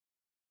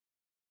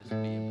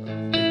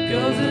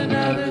goes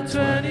another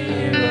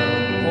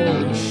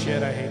 20-year-old. Holy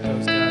shit, I hate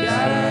those guys.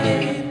 Gotta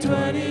hate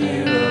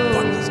 20-year-olds.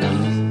 Fuck those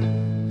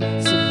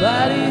guys.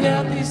 Somebody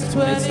help these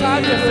 20-year-olds. It's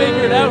time to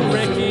figure it out,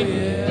 Ricky.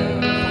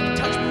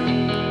 Touch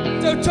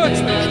me. Don't touch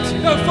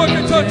me. Don't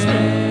fucking touch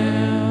me.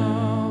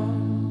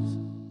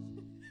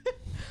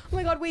 Oh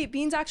my god, wait,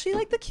 Bean's actually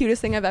like the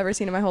cutest thing I've ever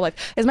seen in my whole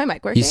life. Is my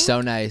mic working? He's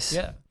so nice.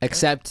 Yeah.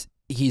 Except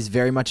he's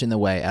very much in the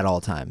way at all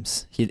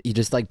times. He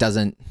just like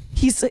doesn't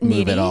He's move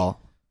needy. at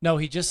all. No,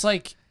 he just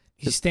like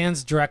he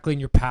stands directly in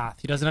your path.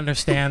 He doesn't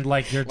understand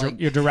like your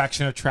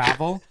direction of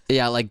travel.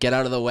 Yeah, like get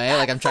out of the way.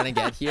 Like I'm trying to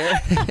get here.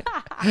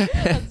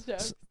 That's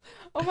jokes.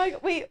 Oh my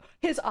god, wait,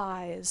 his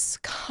eyes.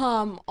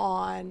 Come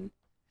on.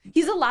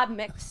 He's a lab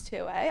mix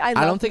too, eh? I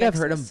don't think I've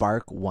heard him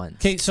bark once.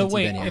 Okay, so since he's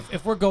wait, been here.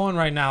 if we're going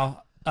right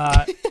now,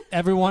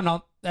 everyone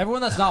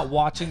that's not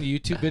watching the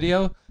YouTube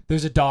video,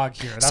 there's a dog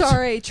here. That's,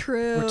 Sorry,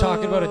 true. We're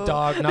talking about a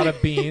dog, not a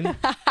bean.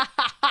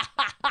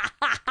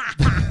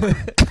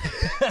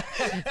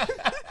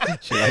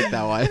 She liked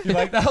that one. You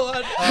like that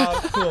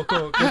one?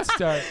 Cool. Good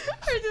start.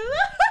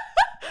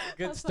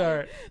 Good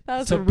start. That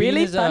was So really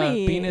Bean is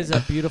funny. Bean is a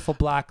beautiful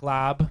black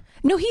lab.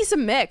 No, he's a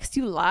mix.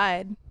 You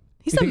lied.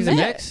 He's You a think he's a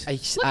mix.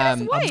 mix? Look at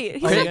his white.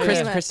 He's Oh, a yeah, mix.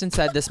 yeah. Kristen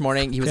said this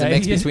morning he was Yeah, a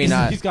mix he's- between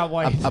he's got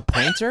white. a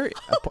pointer.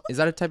 Is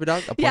that a type of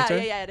dog? A Yeah,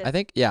 pointer? yeah, it is. I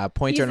think a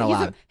pointer and a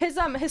lab.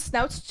 His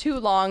snout's too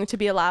long to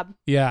be a lab.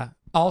 Yeah.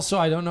 Also,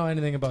 I don't know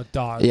anything about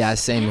dogs. Yeah,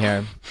 same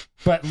here.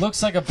 But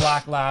looks like a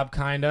black lab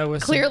kinda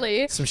with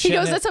Clearly, some he shit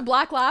goes, in it. "It's a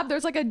black lab."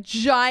 There's like a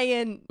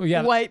giant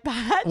Yeah. white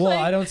patch. Well, like,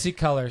 I don't see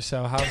color,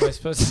 so how am I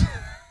supposed to?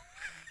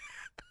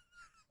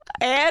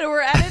 and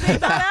we're editing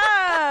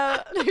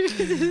that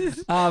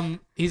out.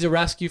 He's a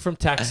rescue from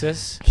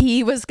Texas.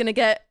 He was gonna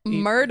get Yeah,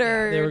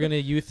 murdered. they were gonna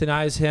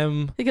euthanize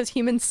him, because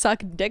humans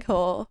suck dick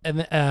hole.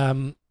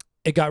 and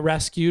it got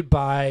rescued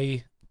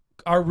by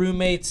our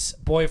roommate's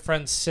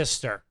boyfriend's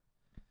sister.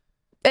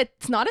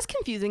 It's not as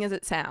confusing as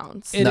it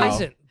sounds. It No.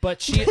 not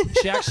but she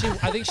actually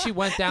I think she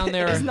went down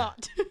there. It's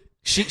not.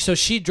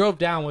 She drove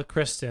down with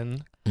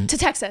Kristen To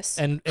Texas.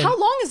 and How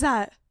long is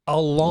that? a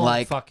long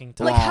Like- fucking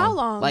time. Like, how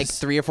long? Like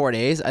 3 or 4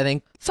 days, I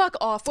think. Fuck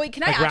off. Wait,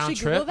 can I Like round actually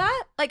trip? Google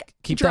that? Like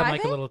Keep driving? that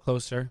mic a little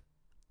closer.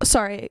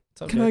 Sorry.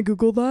 It's okay. Can I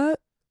Google that?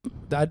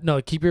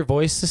 No, keep your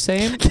voice the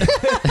same.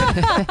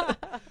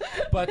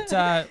 But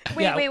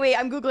Wait.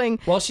 I'm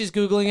Googling While she's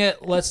Googling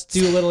it, let's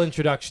do a little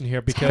introduction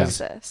here because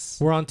Texas.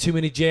 we're on Too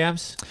Many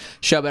Jams.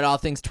 Show about all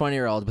things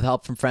 20-year-old with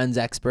help from friends,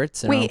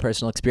 experts, and our own Wait.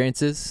 personal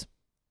experiences.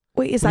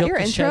 Wait, is We that hope your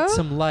to intro? Shed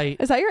some light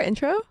Is that your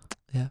intro?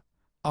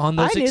 on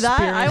those I knew experiences.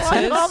 that. I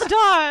watch it all the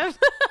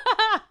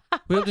time.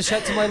 We hope to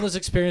shed some light on those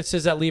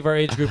experiences that leave our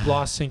age group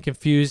lost and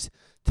confused.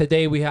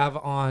 Today we have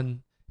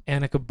on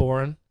Annika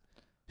Boren.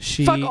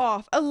 She Fuck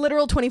off. A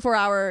literal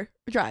 24-hour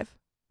drive.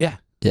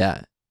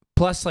 Yeah.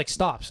 plus like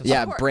stops. And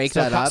Yeah, stuff. break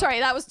So that up. Sorry,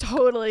 that was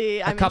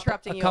totally. I'm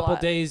interrupting you a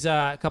lot.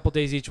 A couple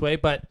days each way,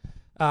 but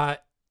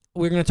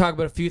we're going to talk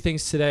about a few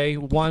things today.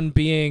 One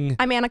being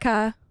I'm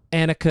Annika.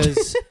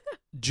 Annika's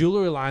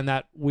jewelry line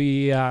that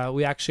we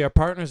actually are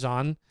partners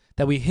on,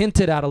 that we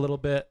hinted at a little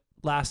bit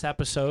last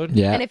episode.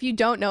 Yeah. And if you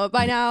don't know it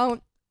by now,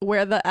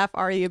 where the F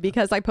are you?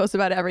 Because I post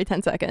about it every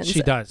 10 seconds.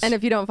 She does. And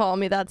if you don't follow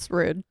me, that's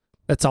rude.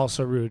 That's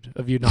also rude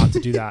of you not to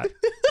do that.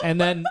 And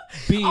then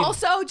B.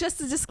 Also,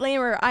 just a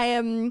disclaimer, I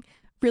am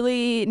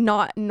really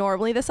not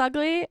normally this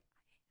ugly.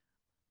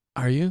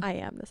 Are you? I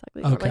am this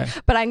ugly normally. Okay.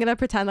 But I'm going to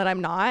pretend that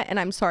I'm not, and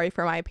I'm sorry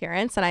for my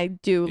appearance, and I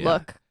do Yeah.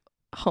 look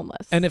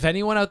homeless. And if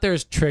anyone out there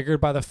is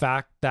triggered by the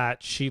fact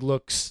that she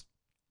looks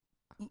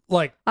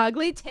like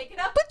ugly, take it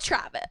up with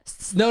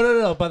Travis.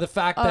 no, by the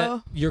fact Oh.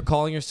 that you're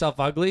calling yourself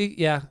ugly,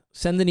 yeah,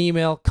 send an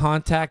email,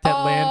 contact at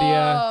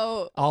Landia. Oh.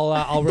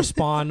 I'll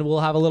respond. We'll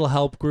have a little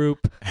help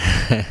group.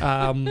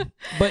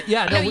 But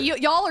yeah, No, no,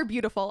 y'all are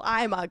beautiful.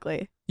 I'm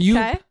ugly. you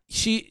okay.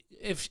 she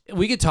if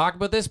we could talk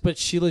about this, but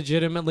she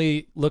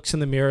legitimately looks in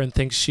the mirror and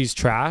thinks she's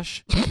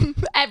trash.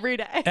 Every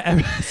day.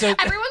 So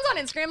Everyone's on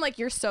Instagram like,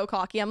 you're so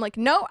cocky. I'm like,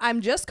 no,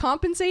 I'm just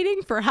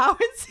compensating for how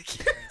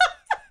insecure.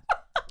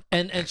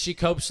 and she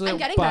copes with it I'm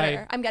getting by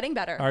better. I'm getting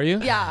better. Are you?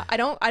 Yeah. I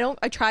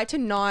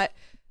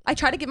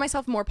try to give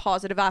myself more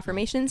positive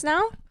affirmations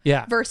now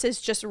yeah.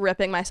 versus just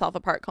ripping myself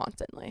apart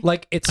constantly.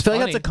 Like it's I feel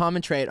like funny. that's a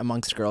common trait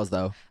amongst girls,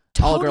 though.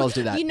 All Totally. girls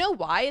do that. You know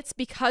why? It's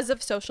because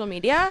of social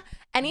media.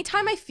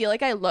 Anytime I feel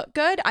like I look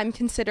good, I'm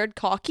considered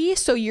cocky.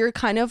 So you're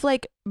kind of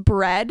like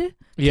bred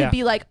Yeah. to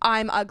be like,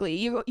 I'm ugly.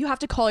 You have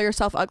to call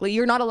yourself ugly.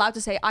 You're not allowed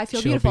to say, I feel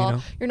She'll beautiful.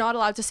 Vino. You're not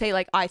allowed to say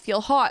like, I feel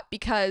hot,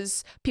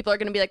 because people are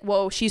going to be like,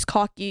 whoa, she's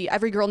cocky.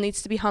 Every girl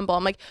needs to be humble.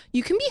 I'm like,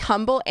 you can be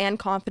humble and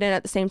confident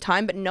at the same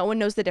time, but no one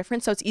knows the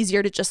difference. So it's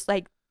easier to just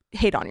like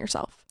hate on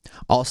yourself.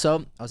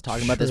 Also, I was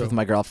talking about this True. with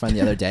my girlfriend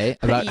the other day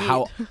about Yeet.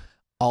 how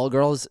all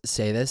girls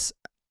say this.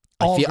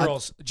 all feel-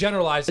 girls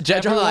generalize.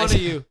 Generalize. Every one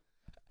of you.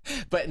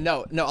 But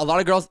no, a lot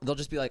of girls, they'll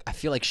just be like, I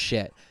feel like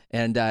shit.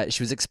 And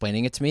she was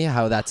explaining it to me,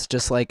 how that's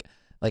just like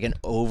an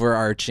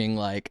overarching,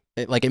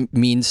 it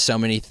means so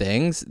many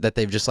things that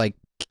they've just like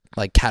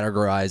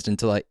categorized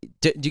into like,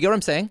 do you get what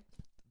I'm saying?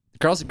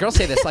 Girls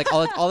say this like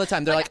all the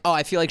time. They're like, "Oh,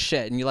 I feel like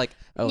shit," and you're like,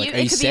 "Oh, like, You- are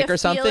it you could be sick a or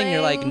something?"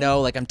 You're like, feeling.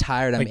 "No, like I'm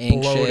tired, I'm Like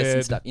anxious bloated.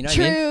 and stuff." You know what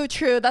I mean?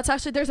 True. That's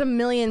actually, there's a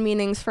million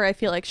meanings for I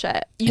feel like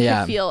shit. You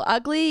Yeah. could feel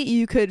ugly.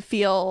 You could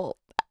feel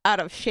out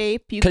of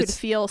shape. You could 'Cause-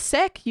 feel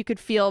sick. You could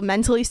feel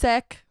mentally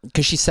sick.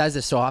 Because she says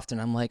this so often.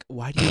 I'm like,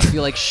 "Why do you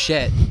feel like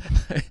shit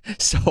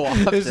so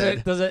often?"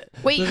 Does it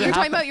Wait, does it you're talking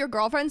happen- about your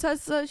girlfriend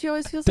says she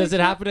always feels Does like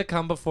it shit? happen to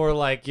come before,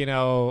 like, you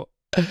know,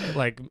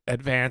 like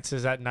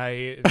advances at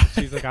night?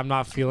 She's like, I'm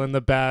not feeling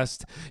the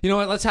best. You know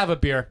what? Let's have a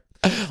beer.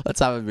 Let's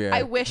have a beer.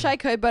 I wish I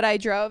could, but I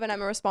drove and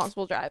I'm a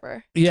responsible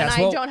driver. Yes,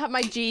 and well- I don't have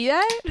my G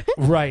yet.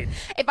 Right.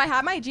 If I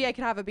had my G, I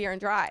could have a beer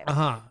and drive.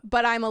 Uh-huh.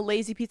 But I'm a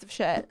lazy piece of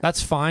shit.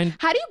 That's fine.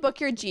 How do you book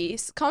your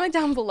G's? Comment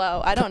down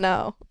below. I don't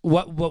know.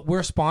 What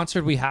we're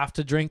sponsored, we have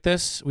to drink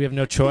this. We have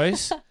no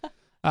choice.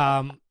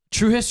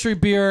 True History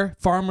beer,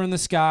 Farmer in the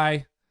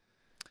Sky.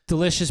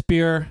 Delicious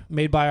beer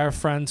made by our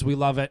friends. We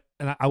love it.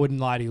 And I wouldn't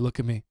lie to you. Look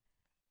at me.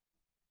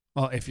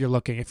 Well, if you're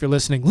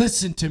listening,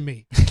 listen to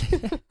me.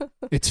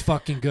 It's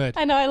fucking good.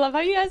 I know. I love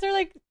how you guys are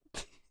like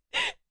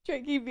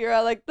drinking beer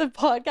on like the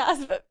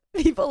podcast, but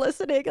people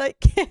listening like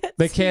can't.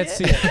 They can't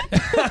see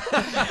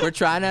it. we're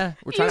trying to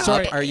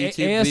Sorry, up our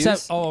YouTube ASF.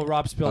 views. Oh,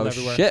 Rob spilled Oh,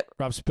 everywhere. shit.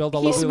 Rob spilled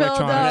all He over the spilled,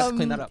 electronics. Let's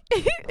clean that up.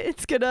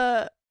 It's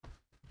gonna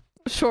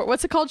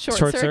what's it called? Short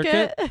circuit?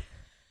 circuit?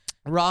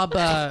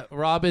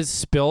 Rob is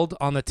spilled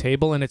on the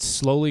table and it's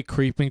slowly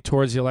creeping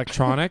towards the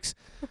electronics.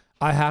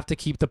 I have to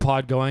keep the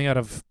pod going out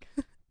of,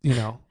 you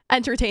know,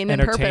 Entertainment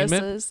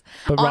purposes.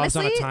 but Rob's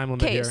on Honestly, a time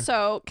limit okay, here.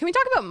 so can we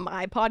talk about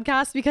my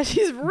podcast because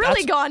she's really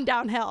That's- gone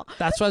downhill?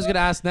 That's what I was gonna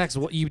ask next.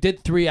 You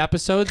did 3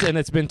 episodes and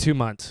it's been 2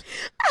 months.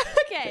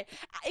 Okay,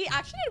 I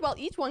actually did well.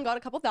 Each one got a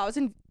couple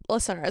thousand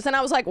listeners, and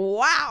I was like,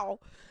 wow,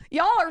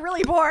 y'all are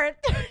really bored.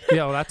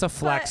 Yo, that's a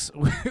flex.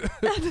 we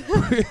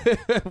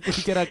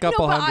get a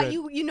couple no, but hundred.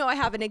 you know I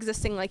have an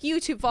existing like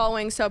YouTube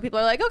following, so people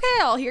are like, okay,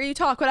 I'll hear you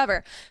talk,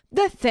 whatever.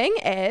 The thing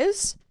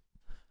is,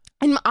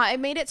 and I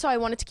made it so I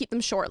wanted to keep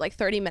them short, like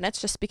 30 minutes,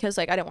 just because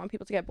like I didn't want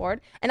people to get bored,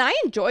 and I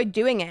enjoyed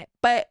doing it,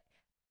 but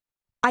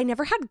I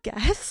never had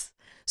guests.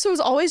 So it was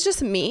always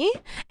just me.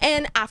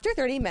 And after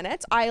 30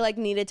 minutes, I like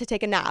needed to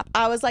take a nap.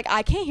 I was like,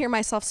 I can't hear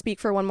myself speak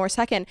for one more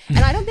second. And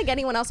I don't think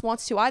anyone else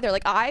wants to either.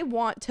 Like I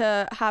want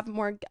to have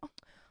more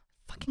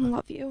fucking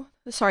love you.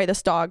 Sorry,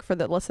 this dog for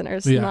the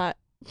listeners, Yeah.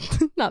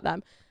 not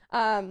them.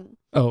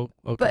 Oh,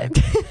 okay.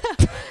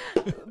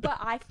 But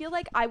I feel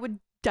like I would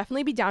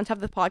definitely be down to have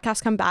the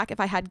podcast come back if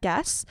I had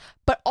guests,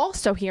 but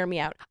also hear me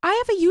out. I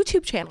have a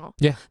YouTube channel.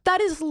 Yeah. That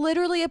is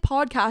literally a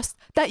podcast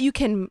that you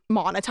can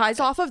monetize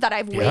off of, that I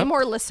have way Yep.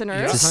 more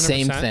listeners. It's the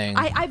same 100%. thing.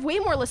 I have way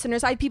more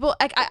listeners.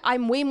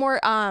 I'm way more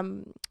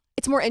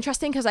it's more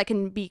interesting because I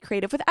can be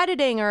creative with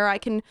editing, or I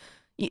can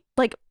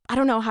like, I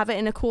don't know, have it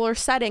in a cooler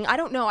setting. I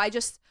don't know.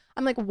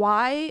 I'm like,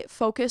 why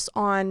focus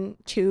on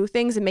 2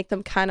 things and make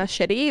them kind of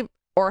shitty,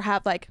 or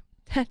have like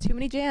too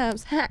many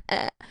jams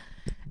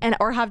and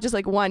or have just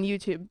like one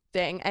YouTube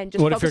thing and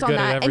just What if focus you're on good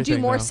at that and do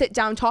everything, more though? sit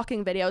down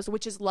talking videos,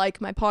 which is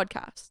like my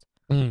podcast.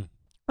 Mm.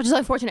 Which is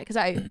unfortunate because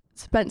I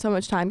spent so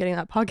much time getting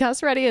that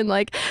podcast ready, and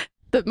like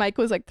the mic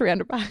was like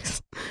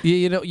 $300.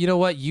 You know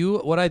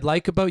what I'd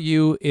like about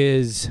you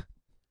is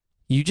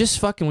you just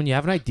fucking, when you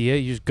have an idea,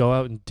 you just go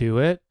out and do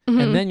it,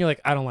 Mhm. and then you're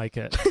like, I don't like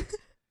it.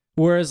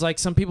 Whereas like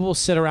some people will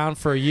sit around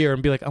for a year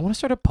and be like, I want to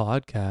start a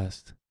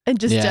podcast. And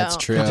just Yeah, don't. it's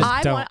true. Just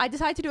I don't.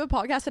 decided to do a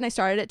podcast and I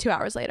started it 2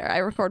 hours later. I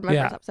recorded my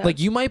first episode. Like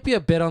you might be a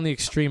bit on the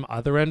extreme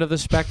other end of the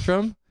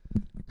spectrum,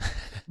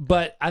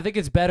 but I think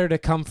it's better to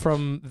come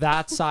from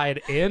that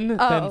side in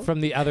Oh. than from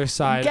the other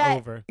side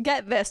over.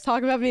 Get this.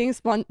 Talk about being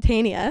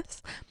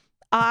spontaneous.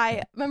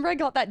 I remember I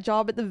got that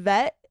job at the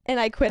vet and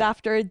I quit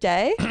after a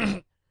day.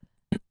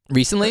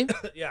 Recently,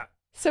 Yeah.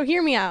 So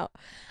hear me out.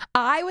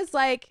 I was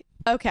like,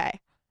 okay,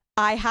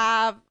 I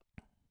have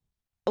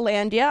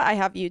Landia, I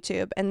have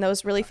YouTube, and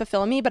those really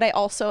fulfill me, but I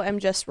also am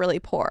just really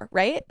poor,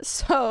 right?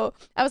 So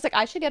I was like,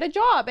 I should get a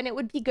job and it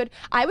would be good.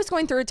 I was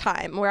going through a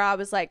time where I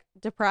was like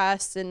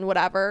depressed and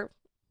whatever.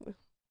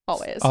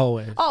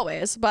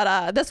 Always.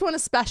 But this one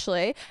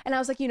especially. And I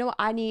was like, you know what?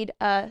 I need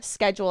a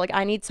schedule. Like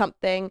I need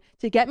something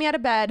to get me out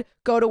of bed,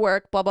 go to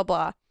work, blah, blah,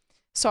 blah.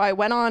 So I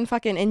went on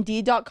fucking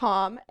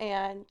Indeed.com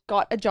and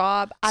got a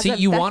job. As See, a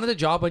you vet- wanted a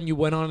job and you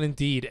went on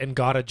Indeed and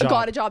got a job,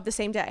 got a job the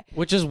same day.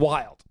 which is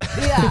wild.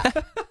 Yeah.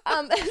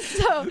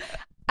 So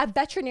a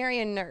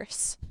veterinarian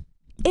nurse.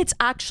 It's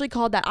actually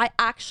called that. I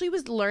actually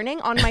was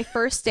learning on my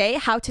first day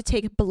how to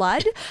take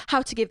blood,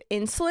 how to give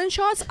insulin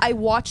shots. I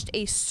watched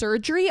a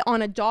surgery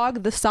on a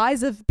dog the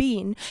size of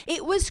Bean.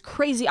 It was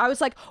crazy. I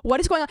was like, what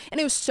is going on? And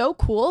it was so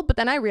cool. But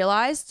then I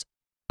realized,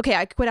 okay,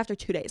 I quit after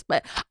 2 days,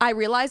 but I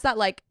realized that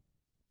like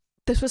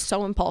this was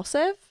so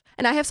impulsive.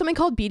 And I have something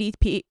called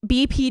BPD.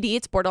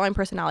 It's borderline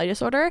personality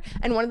disorder.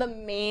 And one of the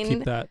main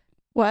Keep that.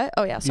 What?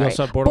 Oh yeah, You sorry.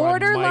 also have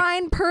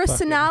borderline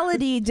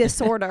personality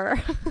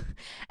disorder.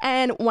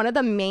 And one of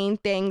the main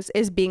things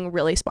is being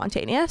really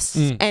spontaneous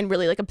and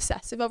really like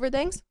obsessive over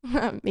things.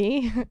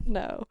 Me?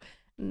 No.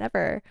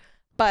 Never.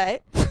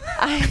 But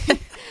I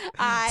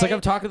It's like I'm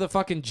talking to the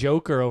fucking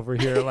Joker over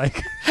here.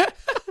 Like,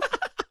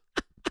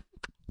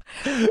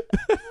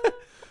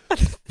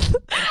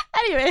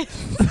 Anyways,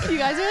 you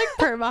guys are like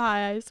perma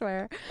high, I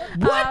swear.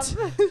 What?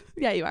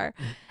 Yeah, you are.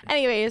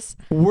 Anyways,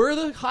 We're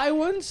the high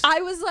ones?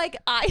 I was like,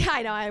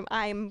 I know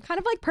I'm kind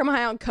of like perma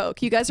high on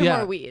coke. You guys are Yeah.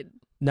 more weed.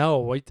 No,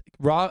 wait.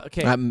 Rob,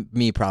 okay.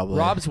 Me probably.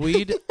 Rob's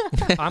weed.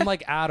 I'm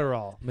like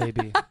Adderall,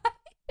 maybe.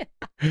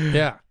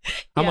 Yeah.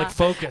 I'm Yeah. like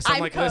focused. I'm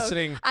like coke.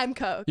 listening. I'm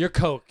coke. You're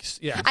cokes.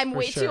 Yeah. I'm for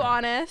way sure. too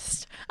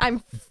honest.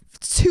 I'm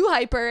too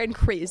hyper and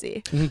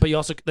crazy. But you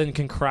also then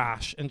can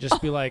crash and just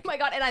be like, Oh my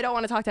god, and I don't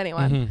want to talk to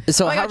anyone. mhm.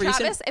 So Oh my how god, recent?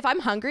 Travis, if I'm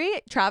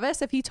hungry,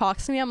 Travis, if he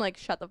talks to me, I'm like,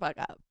 shut the fuck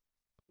up.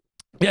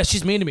 Yeah,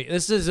 she's mean to me.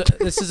 This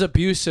is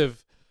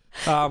abusive.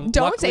 Don't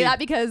luckily- say that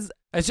because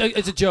It's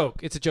a joke.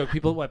 It's a joke.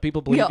 People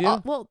believe yo,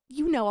 you? well,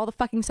 you know all the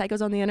fucking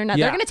psychos on the internet.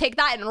 Yeah. They're gonna take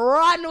that and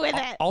run with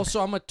it. Also,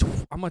 I'm a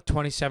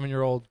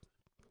 27-year-old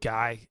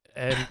guy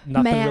and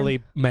nothing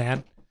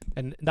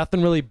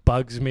really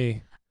bugs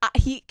me.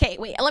 Okay,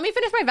 wait. Let me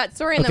finish my vet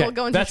story and then Okay, we'll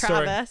go into vet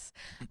story. Travis.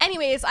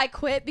 Anyways, I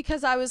quit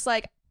because I was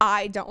like,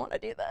 I don't want to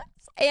do this.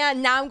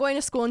 And now I'm going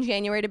to school in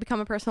January to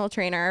become a personal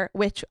trainer,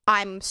 which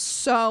I'm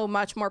so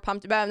much more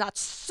pumped about. And that's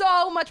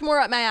so much more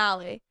up my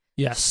alley.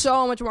 Yes,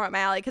 So much more up my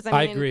alley. Because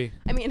I agree.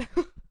 I mean,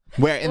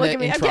 Where in look the at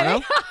me. in I'm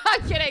Toronto?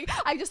 kidding.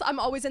 I'm kidding. I'm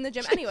always in the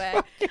gym anyway.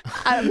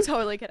 I'm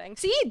totally kidding.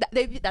 See,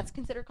 that's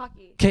considered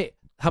cocky. Okay,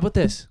 how about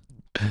this?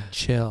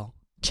 Chill.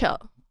 Chill.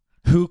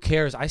 Who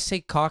cares? I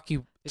say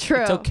cocky.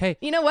 True. It's okay.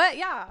 You know what?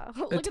 Yeah.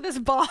 Look at this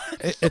box.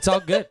 It's all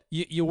good.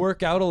 You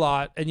work out a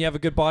lot and you have a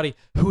good body.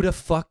 Who the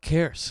fuck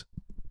cares?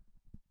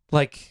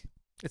 Like,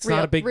 it's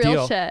not a big real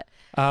deal. shit.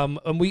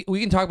 And we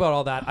can talk about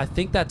all that. I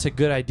think that's a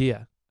good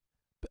idea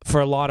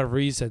for a lot of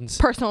reasons.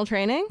 Personal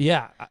training?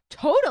 Yeah,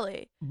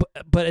 Totally.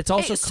 but it's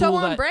also It's cool so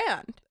on that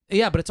brand.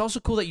 yeah, but it's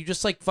also cool that you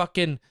just like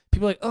fucking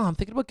people are like, oh, I'm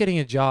thinking about getting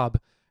a job,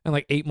 and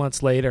like 8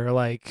 months later,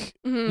 like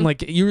Mhm.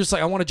 like you're just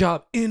like, I want a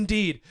job.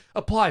 Indeed,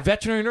 apply.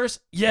 Veterinary nurse.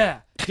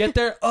 Yeah, get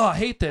there. Oh, I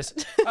hate this.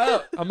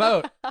 Oh, I'm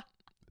out.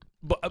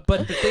 But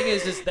the thing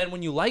is then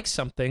when you like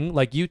something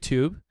like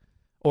YouTube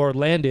or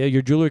Landia,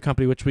 your jewelry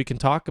company, which we can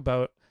talk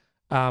about,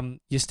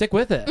 you stick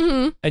with it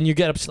Mhm. and you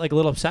get like a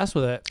little obsessed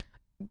with it.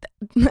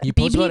 You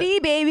post about it. BBD,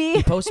 baby.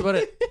 You post about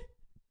it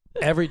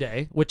every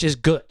day, which is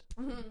good.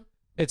 Mhm.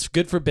 It's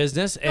good for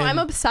business, and No, I'm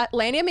upset.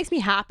 Landia makes me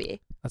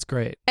happy. that's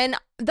great. And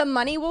the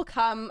money will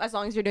come as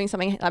long as you're doing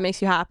something that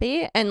makes you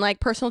happy. And like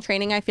personal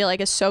training, I feel like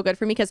is so good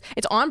for me because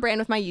it's on brand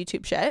with my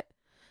YouTube shit.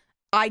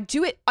 I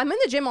do it. I'm in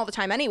the gym all the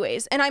time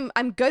anyways. And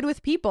I'm good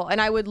with people. And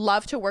I would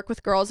love to work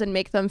with girls and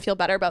make them feel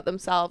better about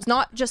themselves.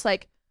 Not just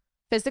like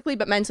physically,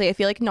 but mentally. I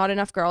feel like not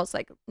enough girls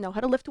like know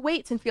how to lift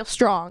weights and feel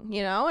strong,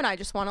 you know? And I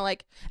just want to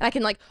like, and I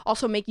can like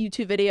also make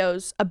YouTube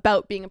videos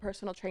about being a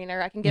personal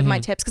trainer. I can give my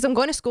tips because I'm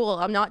going to school.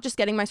 I'm not just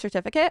getting my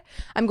certificate.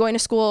 I'm going to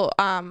school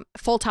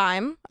full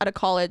time at a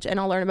college and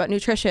I'll learn about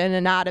nutrition,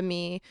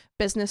 anatomy,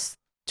 business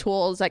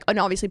tools, like, and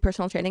obviously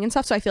personal training and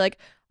stuff. So I feel like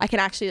I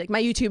can actually like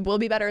my YouTube will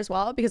be better as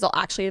well because I'll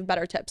actually have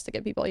better tips to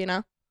give people, you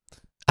know?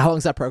 How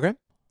long's that program?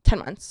 10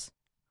 months.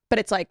 But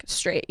it's like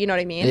straight, you know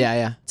what I mean?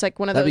 Yeah. It's like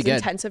one of That'd those be good.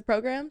 intensive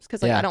programs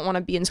because like Yeah. I don't want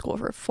to be in school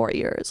for 4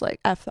 years. Like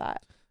F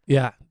that.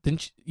 Yeah,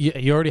 didn't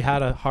you already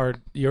had a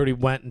hard? You already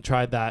went and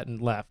tried that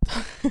and left.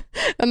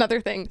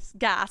 Another thing,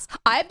 gas.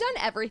 I've done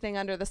everything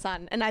under the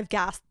sun and I've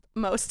gassed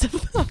most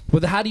of them.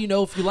 But how do you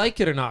know if you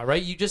like it or not?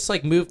 Right? You just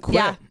like move quick.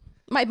 Yeah.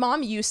 My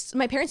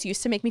parents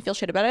used to make me feel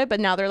shit about it, but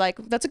now they're like,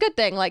 that's a good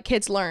thing. Like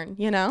kids learn,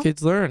 you know?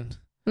 Kids learn.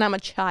 And I'm a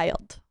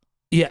child.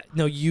 Yeah,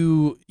 no,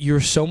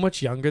 you're so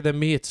much younger than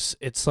me.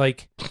 It's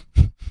like,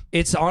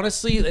 it's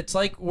honestly, it's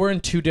like we're in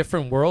two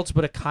different worlds,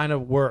 but it kind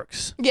of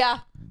works. Yeah.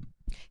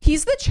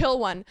 He's the chill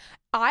one.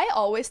 I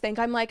always think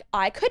I'm like,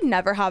 I could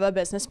never have a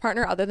business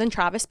partner other than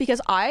Travis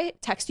because I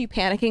text you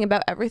panicking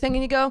about everything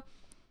and you go,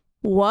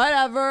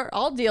 whatever,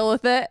 I'll deal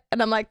with it.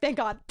 And I'm like, thank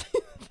God.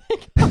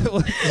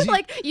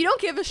 Like, you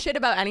don't give a shit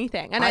about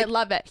anything. And I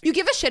love it. You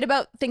give a shit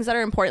about things that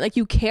are important. Like,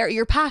 you care,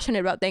 you're passionate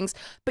about things,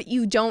 but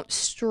you don't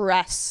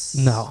stress.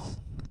 No,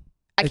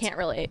 I can't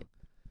relate.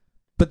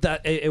 but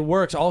that it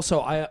works.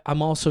 Also,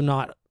 I'm also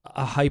not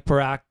a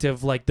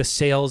hyperactive, like the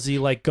salesy,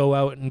 like go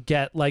out and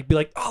get like be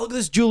like, oh, look at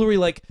this jewelry,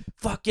 like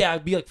fuck yeah,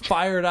 be like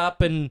fired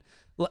up. And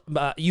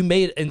you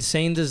made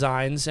insane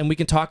designs, and we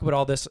can talk about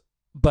all this,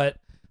 but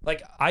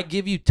like I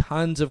give you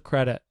tons of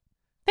credit.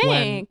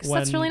 Thanks.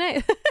 That's when- really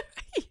nice.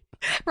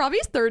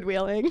 Robbie's third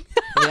wheeling.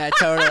 Yeah,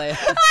 totally.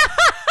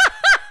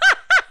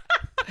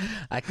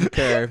 I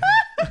concur.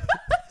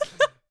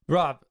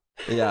 Rob,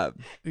 Yeah.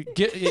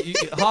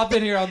 hop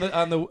in here on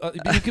the.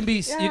 You can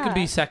be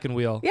Yeah. second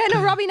wheel. Yeah,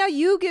 no, Robbie, now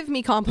you give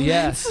me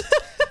compliments. Yes,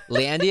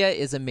 Landia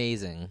is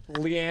amazing.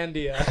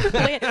 Leandia.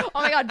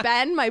 Oh my God,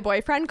 Ben, my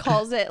boyfriend,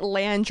 calls it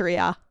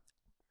Landria.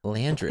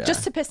 Landria.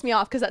 Just to piss me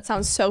off because that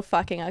sounds so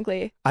fucking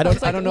ugly. I don't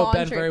It's like know Ben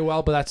laundry. very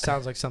well, but that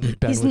sounds like something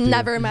Ben He's would do.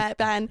 never met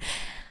Ben.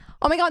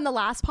 Oh my God, in the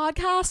last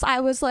podcast,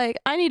 I was like,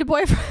 I need a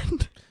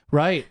boyfriend.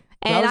 Right.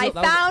 And I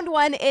found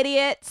one,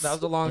 idiots. That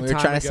was a long we time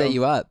were trying to ago. set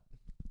you up.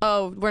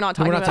 Oh, we're not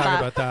No, talking, we're not about,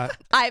 talking that. about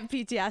that. I have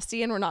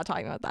PTSD and we're not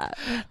talking about that.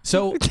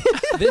 So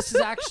this is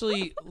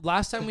actually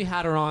last time we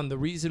had her on. The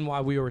reason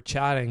why we were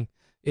chatting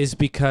is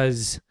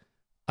because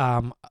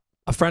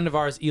a friend of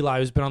ours, Eli,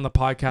 who's been on the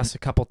podcast a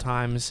couple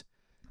times,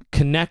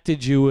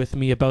 connected you with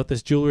me about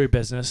this jewelry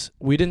business.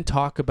 We didn't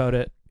talk about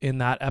it in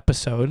that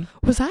episode.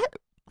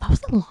 That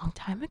was a long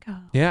time ago.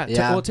 Yeah.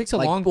 Yeah. Well, it takes a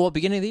long. Well,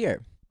 beginning of the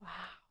year.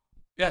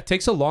 Yeah, it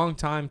takes a long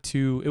time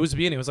to. It was the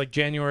beginning. It was like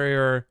January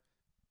or it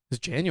was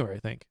January, I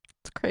think.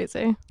 It's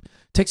crazy.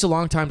 Takes a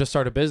long time to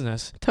start a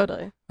business.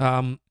 Totally.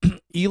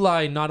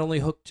 Eli not only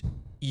hooked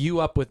you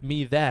up with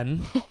me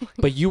then,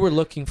 but you were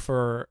looking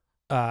for.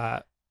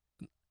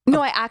 No,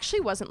 I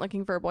actually wasn't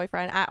looking for a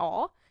boyfriend at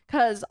all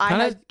because I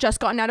Kinda- had just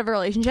gotten out of a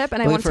relationship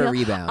and I Looking wanted for a to.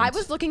 rebound. I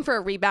was looking for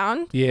a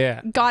rebound.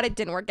 Yeah. God, it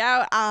didn't work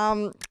out.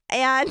 And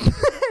and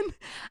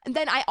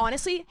then I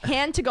honestly,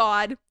 hand to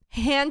God,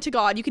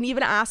 you can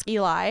even ask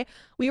Eli.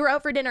 We were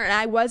out for dinner and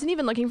I wasn't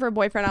even looking for a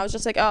boyfriend. I was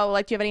just like, oh,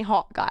 like, do you have any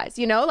hot guys?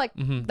 You know, like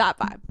Mhm. that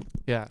vibe.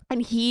 Yeah.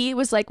 And he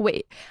was like,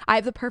 wait, I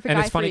have the perfect And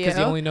guy it's funny for because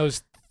you. he only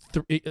knows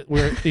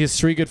he has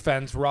three good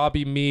friends: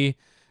 Robbie, me,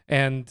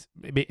 and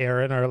maybe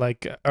Aaron, or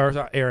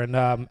not Aaron,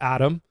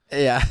 Adam.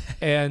 Yeah.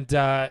 And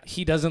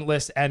he doesn't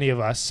list any of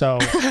us. So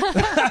What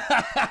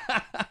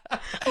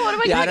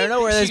am I Yeah, I gonna don't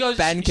know where She this goes-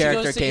 Ben she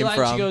character goes to came Eli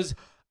and from. She goes,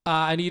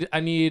 I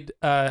need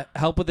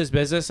help with this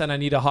business, and I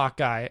need a hot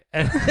guy.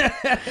 And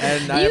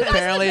And I You guys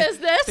apparently in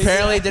business?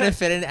 apparently didn't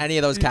fit in any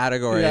of those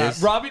categories. yeah,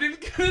 Robbie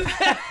didn't go to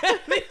that.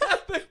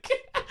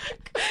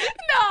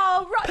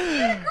 No,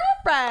 you're a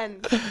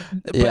girlfriend.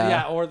 But Yeah.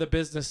 yeah, or the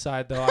business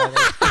side though.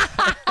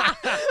 Either.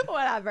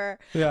 Whatever.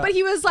 Yeah. But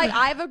he was like,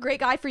 I have a great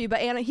guy for you.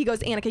 But he goes,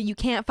 Annika, you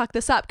can't fuck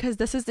this up because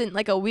this isn't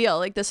like a wheel.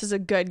 Like, this is a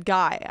good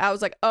guy. I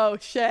was like, oh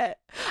shit.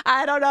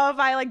 I don't know if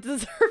I like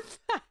deserve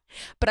that.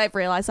 But I've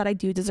realized that I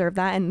do deserve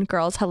that. And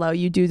girls, hello,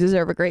 you do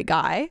deserve a great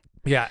guy.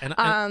 Yeah, and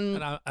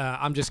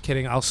I'm just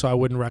kidding. Also, I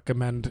wouldn't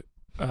recommend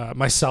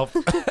myself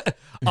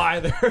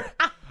either.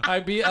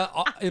 I'd be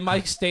in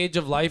my stage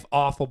of life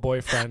awful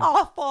boyfriend.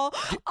 Awful.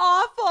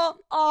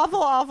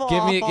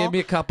 Give me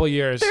a couple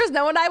years. There's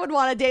no one I would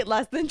want to date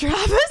less than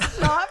Travis.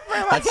 Not for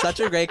my That's such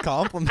a great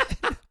compliment.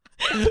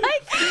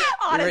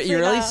 honestly, You're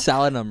really no.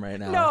 selling them right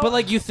now. No. But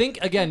like you think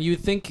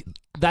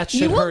that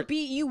should hurt.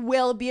 You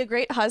will be a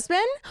great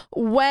husband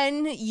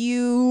when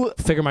you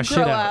Figure my shit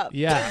grow out. up.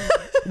 Yeah,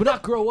 but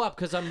not grow up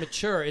because I'm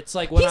mature. It's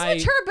like when he's I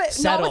mature, but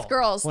settle, not with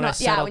girls. When I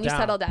settle when you down.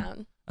 settle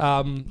down.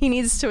 Um, He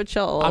needs to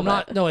chill a little I'm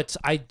not. bit. No,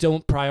 I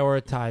don't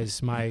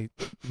prioritize my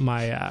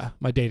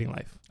dating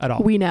life at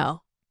all. We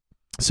know.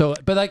 So,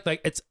 but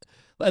but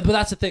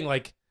that's the thing.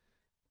 Like,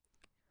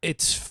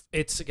 it's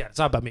again, it's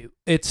not about me.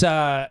 It's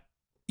Eli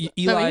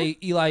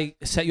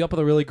set you up with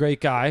a really great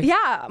guy.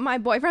 Yeah, my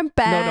boyfriend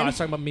Ben. No, I was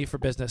talking about me for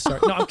business. Sorry.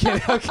 No, I'm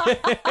kidding. Okay.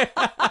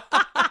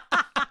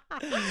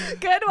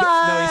 Good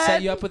one. No, he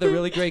set you up with a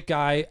really great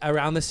guy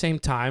around the same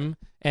time,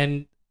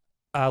 and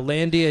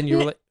Landy and you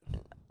were like,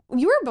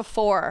 You were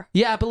before.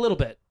 yeah, but a little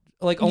bit,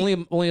 like only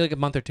like a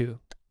month or two,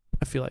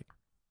 I feel like.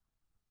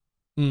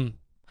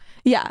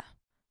 Yeah.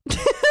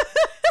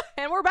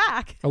 And we're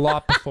back. A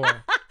lot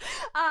before.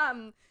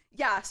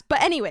 Yes.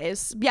 But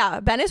anyways, yeah,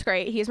 Ben is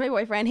great. He's my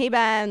boyfriend. Hey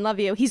Ben, love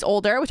you. He's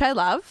older, which I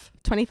love.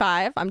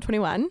 25. I'm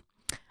 21.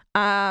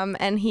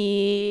 And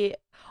he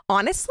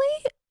honestly,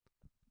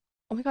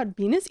 oh my God,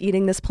 Bean is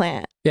eating this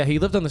plant. Yeah, he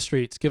lived on the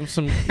streets. Give him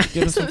some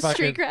Some fucking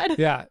street cred.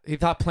 Yeah, he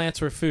thought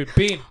plants were food.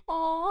 Bean,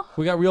 Aw.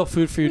 we got real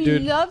food for you, We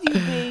dude. love you,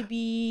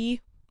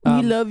 baby. We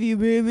Um, love you,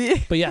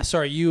 baby. But yeah,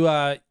 sorry, you.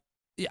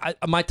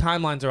 My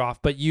timelines are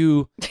off, but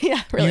you.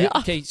 Yeah, really.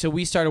 off. Okay, so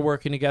we started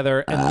working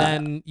together, and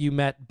then you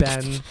met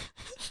Ben,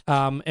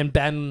 and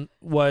Ben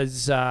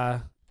was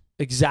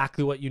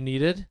exactly what you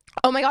needed.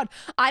 Oh my God.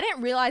 I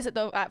didn't realize it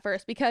though at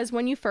first because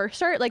when you first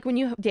start, like when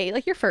you date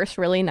like your first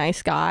really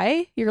nice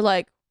guy, you're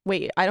like,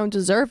 wait, I don't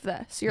deserve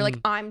this. You're like,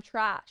 I'm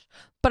trash.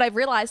 But I've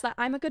realized that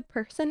I'm a good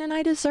person and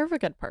I deserve a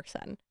good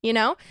person, you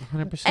know?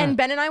 100%. And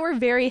Ben and I were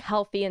very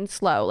healthy and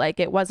slow. Like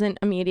it wasn't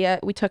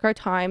immediate. We took our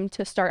time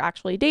to start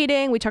actually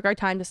dating. We took our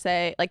time to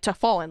say like to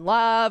fall in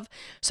love.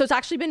 So it's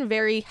actually been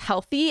very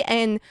healthy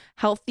and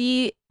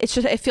healthy. It's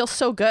just, it feels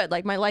so good.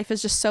 Like my life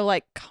is just so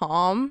like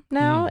calm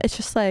now. It's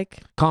just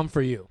like, Calm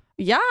for you,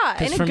 yeah.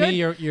 because in a for good me,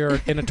 you're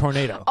in a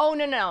tornado. Oh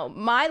no.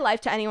 My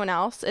life to anyone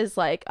else is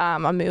like a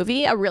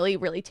movie, a really,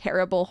 really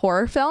terrible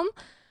horror film.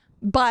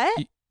 But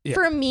yeah.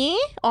 for me,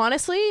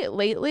 honestly,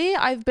 lately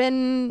I've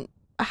been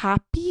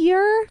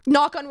happier.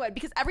 Knock on wood,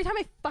 because every time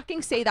I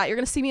fucking say that, you're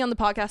gonna see me on the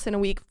podcast in a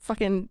week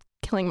fucking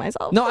killing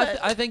myself. No,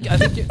 I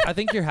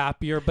think you're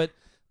happier, but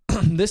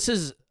this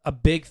is a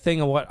big thing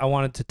of what I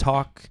wanted to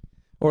talk,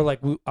 or like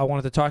I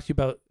wanted to talk to you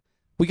about.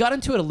 We got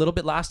into it a little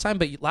bit last time,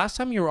 but last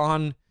time you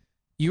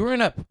were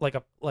in a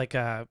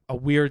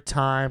weird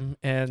time,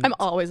 and I'm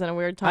always in a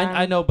weird time.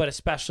 I know, but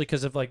especially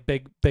because of like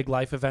big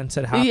life events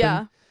that happened.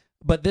 Yeah.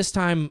 But this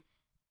time,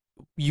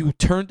 you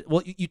turned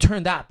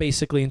that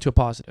basically into a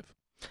positive.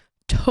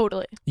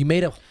 Totally. You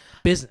made a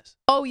business.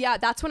 Oh yeah,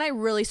 that's when I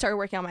really started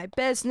working on my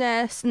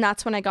business, and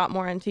that's when I got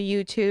more into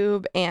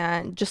YouTube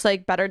and just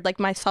like bettered like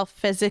myself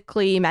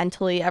physically,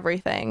 mentally,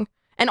 everything.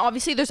 And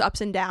obviously there's ups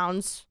and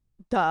downs.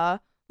 Duh.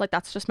 Like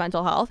that's just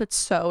mental health. It's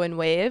so in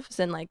waves,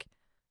 and like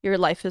your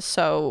life is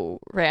so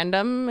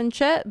random and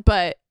shit.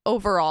 But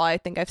overall, I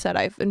think I've said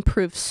I've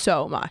improved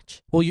so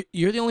much. Well,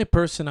 you're the only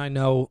person I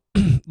know.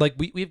 Like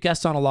we've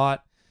guests on a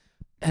lot,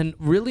 and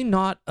really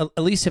not. At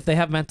least if they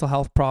have mental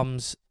health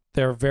problems,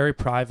 they're very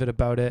private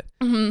about it.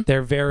 Mm-hmm.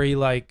 They're very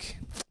like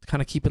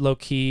kind of keep it low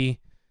key.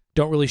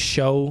 Don't really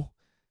show.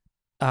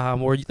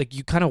 Or like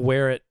you kind of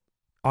wear it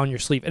on your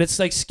sleeve, and it's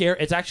like scary.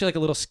 It's actually like a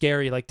little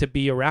scary, like to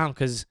be around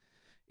because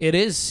it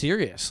is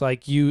serious.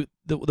 Like the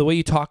way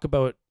you talk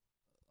about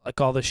like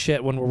all this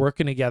shit when we're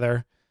working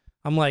together,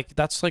 I'm like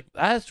that's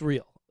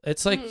real.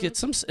 It's like it's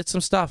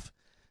some stuff,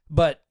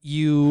 but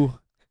you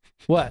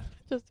what?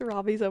 Just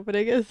Robbie's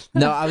opening is.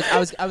 No, I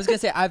was gonna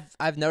say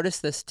I've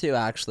noticed this too,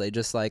 actually,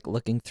 just like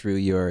looking through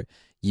your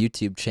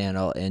YouTube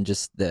channel and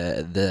just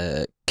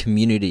the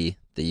community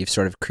that you've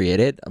sort of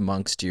created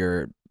amongst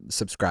your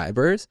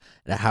subscribers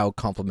and how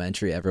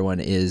complimentary everyone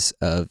is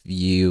of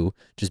you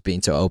just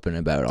being so open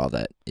about all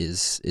that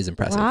is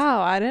impressive.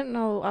 Wow, I didn't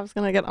know I was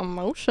gonna get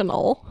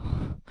emotional.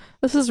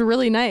 This is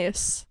really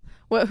nice.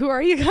 What? Who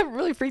are you? I'm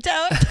really freaked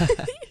out.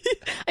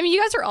 I mean,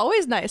 you guys are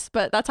always nice,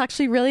 but that's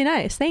actually really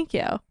nice. Thank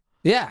you.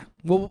 Yeah.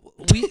 Well,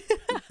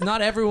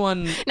 not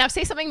everyone. Now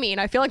say something mean.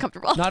 I feel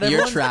uncomfortable. Not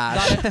You're everyone's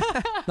trash.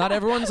 not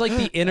everyone's like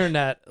the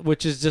internet,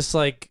 which is just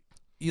like.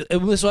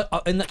 It was what.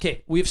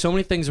 Okay, we have so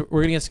many things.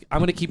 I'm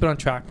gonna keep it on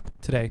track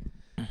today.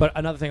 But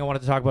another thing I wanted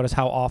to talk about is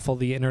how awful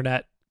the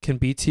internet can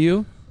be to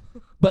you.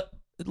 But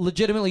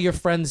legitimately, your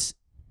friends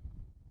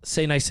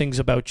say nice things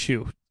about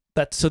you.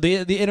 So the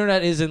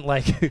internet isn't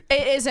like It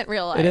isn't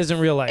real life. it isn't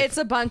real life. It's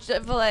a bunch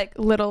of like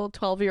little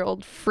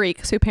 12-year-old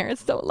freaks who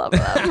parents don't love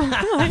them.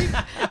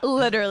 Like,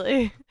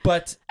 literally.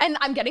 But And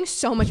I'm getting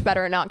so much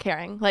better at not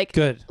caring. Like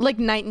good. like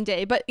night and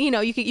day. But you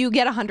know, you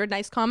get 100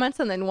 nice comments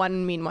and then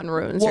one mean one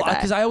ruins Well, your day.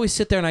 because I always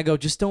sit there and I go,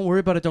 just don't worry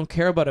about it, don't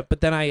care about it.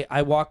 But then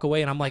I walk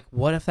away and I'm like,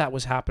 what if that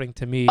was happening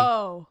to me?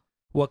 Oh.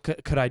 What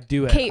could I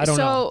do? Okay, I don't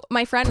so know.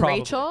 my friend Probably.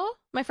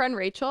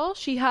 Rachel,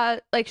 she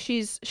had like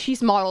she's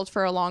modeled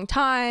for a long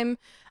time.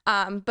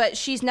 But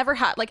she's never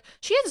had like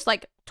she has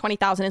like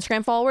 20,000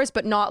 Instagram followers,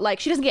 but not like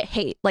she doesn't get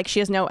hate. Like she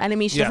has no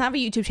enemies. She doesn't have a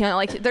YouTube channel.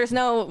 Like there's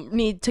no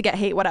need to get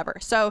hate, whatever.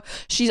 So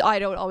I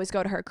don't always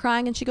go to her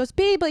crying and she goes,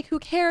 babe, like who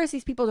cares?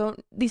 These people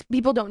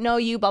don't know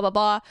you, blah, blah,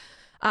 blah.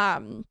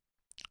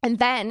 And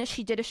then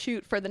she did a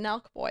shoot for the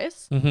Nelk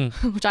Boys,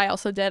 which I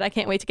also did. I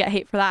can't wait to get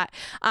hate for that.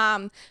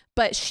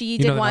 But she You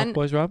did know the one. Nelk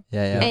Boys, Rob?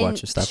 Yeah, And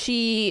watch your stuff.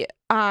 she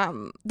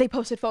they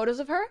posted photos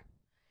of her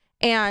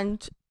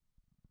and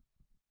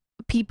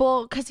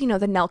people, because you know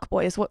the Nelk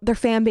Boys, their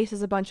fan base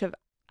is a bunch of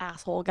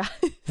asshole guys.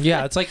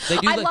 Yeah, it's like they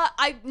do. I'm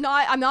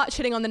not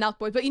shitting on the Nelk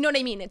Boys, but you know what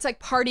I mean. It's like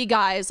party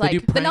guys, They like do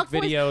the prank Nelk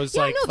Boys. videos,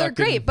 Yeah, like no, they're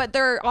fucking- great, but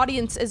their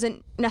audience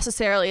isn't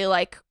necessarily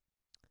like.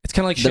 It's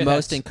kind of like The shitheads.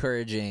 most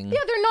encouraging. Yeah,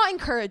 they're not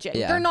encouraging.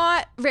 Yeah. They're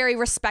not very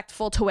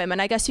respectful to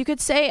women, I guess you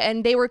could say.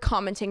 And they were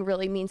commenting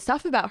really mean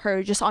stuff about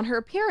her just on her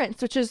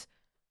appearance, which is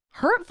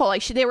hurtful.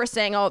 Like they were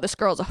saying, oh, this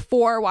girl's a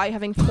 4. Why are you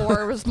having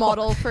 4 as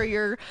model for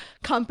your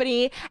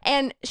company?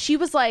 And she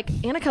was like,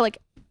 Annika, like,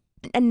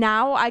 and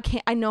now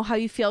I know how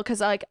you feel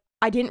because like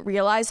I didn't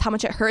realize how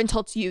much it hurt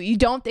until it's you. You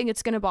don't think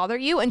it's going to bother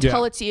you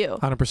until it's you.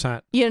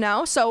 100%. You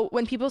know? So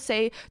when people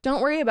say,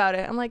 don't worry about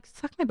it, I'm like,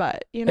 suck my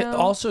butt, you know?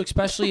 Also,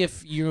 especially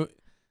if you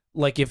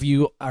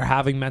are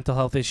having mental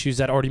health issues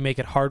that already make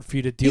it hard for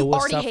you to deal You with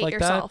already stuff hate like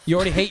yourself. that. You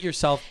already hate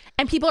yourself.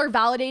 And people are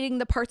validating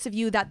the parts of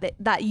you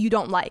that you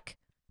don't like.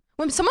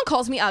 When someone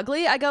calls me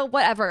ugly, I go,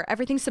 whatever,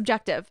 everything's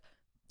subjective.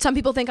 Some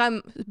people think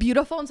I'm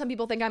beautiful and some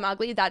people think I'm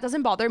ugly. That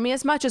doesn't bother me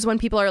as much as when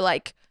people are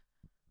like,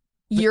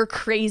 you're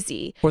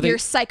crazy, Or you're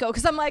psycho.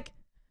 Because I'm like,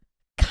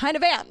 kind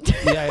of am.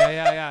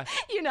 Yeah.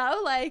 You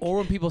know, like, Or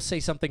when people say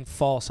something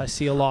false, I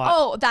see a lot.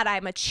 oh, that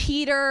I'm a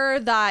cheater,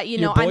 that, you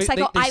Your know, I'm boy-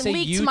 psycho. they I say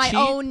leaked you my cheat?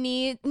 own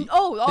need.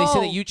 Oh, They say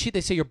that you cheat.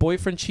 They say your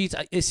boyfriend cheats.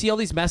 I see all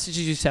these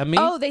messages you send me.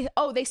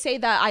 they say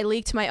that I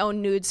leaked my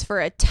own nudes for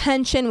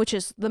attention, which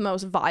is the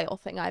most vile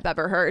thing I've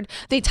ever heard.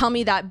 They tell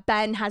me that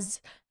Ben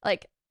has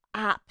like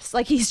apps,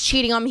 like he's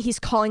cheating on me, he's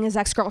calling his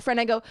ex-girlfriend.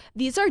 I go,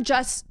 these are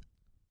just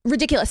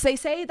ridiculous. They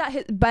say that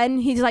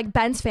he's like,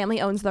 Ben's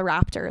family owns the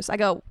Raptors. I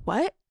go,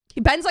 what?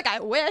 Ben's like, I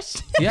wish.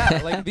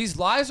 Yeah, like these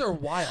lies are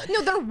wild.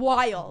 No, they're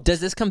wild. Does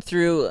this come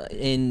through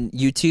in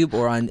YouTube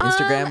or on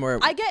Instagram? Or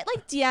I get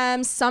like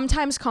DMs,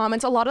 sometimes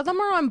comments. A lot of them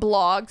are on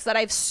blogs that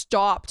I've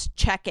stopped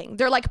checking.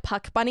 They're like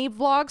Puck Bunny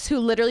vlogs who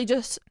literally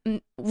just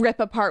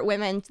rip apart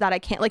women that I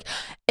can't. Like,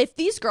 if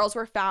these girls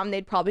were found,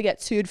 they'd probably get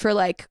sued for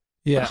like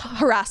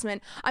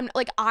harassment.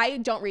 I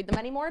don't read them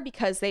anymore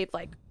because they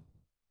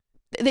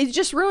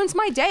just ruins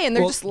my day and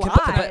they're just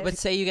lies. but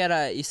say you get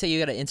an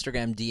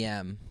Instagram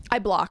DM. I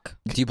block.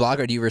 Do you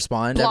blog or do you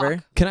respond Block.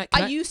 ever? Can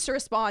I used to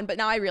respond, but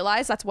now I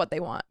realize that's what they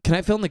want. Can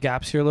I fill in the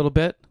gaps here a little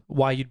bit?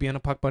 Why you'd be on a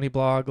Puck Bunny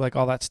blog, like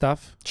all that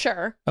stuff?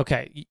 Sure.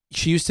 Okay.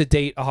 She used to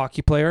date a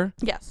hockey player,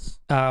 Yes.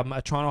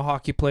 a Toronto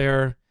hockey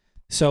player.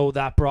 So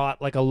that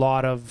brought like a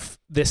lot of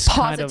this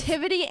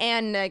Positivity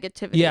and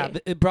negativity. Yeah,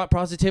 it brought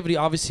positivity.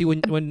 Obviously,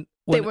 when when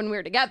we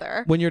were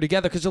together. when you're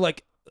together, because they're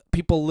like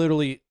people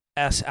literally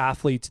S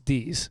athletes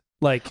D's.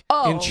 like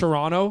Oh. in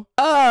Toronto.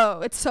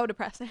 Oh, it's so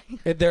depressing.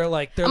 They're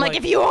like I'm like,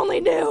 if you only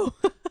knew.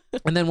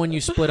 and then when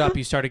you split up,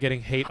 you started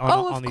getting hate on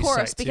Oh, on of these course,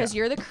 sites. because yeah.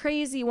 you're the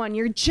crazy one.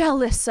 You're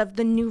jealous of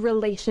the new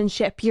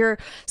relationship. You're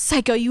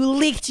psycho. You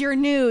leaked your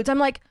nudes. I'm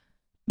like,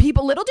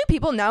 little do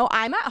people know,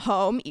 I'm at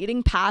home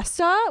eating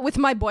pasta with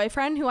my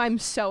boyfriend, who I'm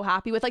so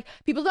happy with. Like,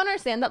 people don't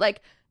understand that,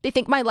 like, they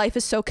think my life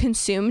is so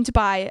consumed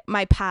by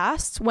my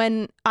past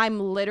when I'm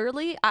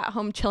literally at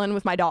home chilling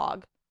with my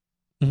dog.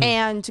 Mhm.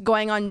 And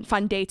going on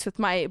fun dates with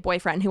my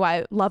boyfriend, who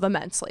I love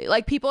immensely.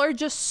 Like, people are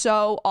just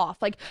so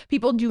off. Like,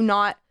 people do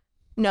not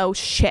know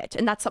shit,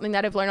 and that's something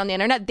that I've learned on the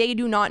internet. They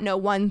do not know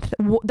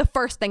the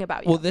first thing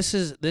about you. Well, this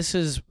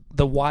is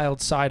the wild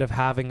side of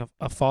having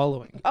a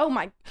following. Oh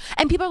my.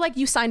 And people are like,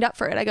 you signed up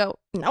for it. I go,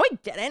 no, I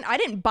didn't. I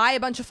didn't buy a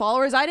bunch of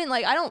followers. I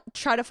don't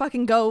try to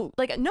fucking go,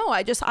 like, no,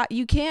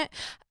 you can't.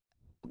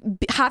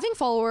 Having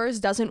followers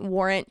doesn't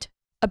warrant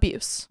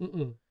abuse.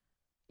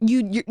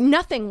 You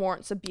nothing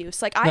warrants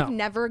abuse. Like, I've No.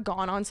 never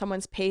gone on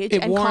someone's page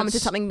It and warrants-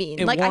 commented something mean.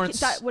 it Like, warrants-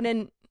 that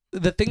wouldn't.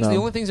 The No.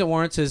 only things it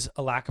warrants is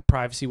a lack of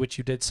privacy, which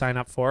you did sign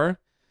up for.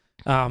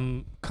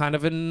 Kind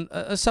of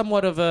a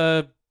somewhat of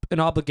an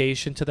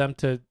obligation to them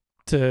to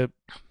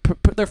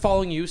they're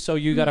following you, so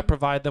you got to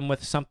provide them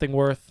with something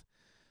worth.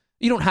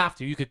 You don't have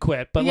to. You could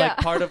quit, but Yeah. like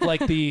part of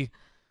like the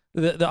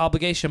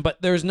obligation.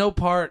 But there's no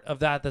part of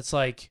that that's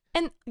like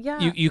And yeah,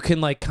 you can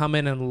like come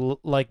in and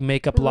like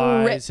make up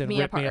lies and me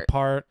rip me apart.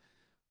 apart.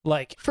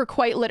 Like for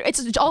quite literally,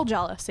 it's all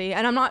jealousy.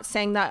 And I'm not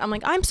saying that I'm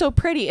like, I'm so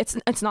pretty.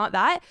 It's not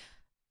that.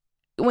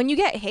 When you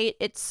get hate,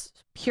 it's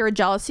pure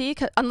jealousy,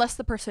 unless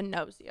the person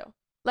knows you.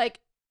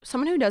 Like,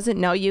 someone who doesn't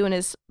know you and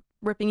is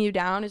ripping you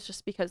down is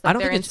just because, like, I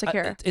don't they're think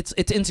insecure. it's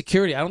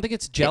insecurity. I don't think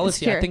it's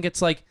jealousy. I Insecure. think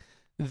it's like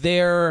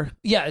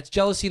it's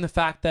jealousy in the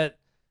fact that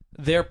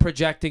they're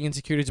projecting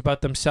insecurities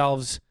about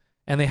themselves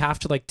and they have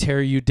to like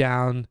tear you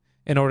down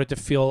in order to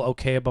feel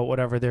okay about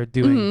whatever they're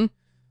doing. Mhm.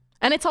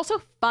 And it's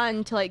also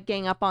fun to like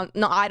gang up on.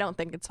 No, I don't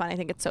think it's fun. I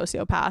think it's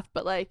sociopath.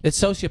 But like, It's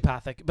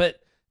sociopathic, but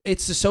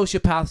it's the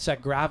sociopaths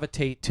that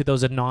gravitate to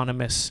those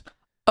anonymous,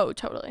 oh,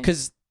 totally.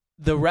 because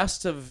the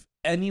rest of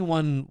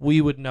anyone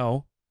we would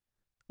know,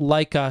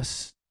 like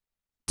us,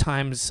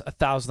 times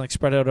 1,000, like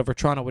spread out over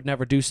Toronto, would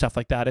never do stuff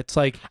like that. It's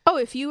like, Oh,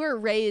 if you were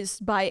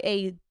raised by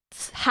a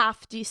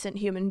half decent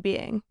human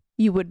being,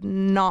 you would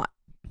not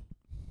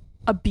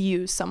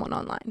abuse someone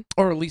online.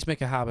 or at least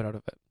make a habit out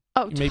of it.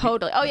 Oh, Maybe-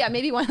 totally. Oh, yeah,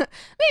 maybe once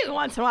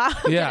in a while.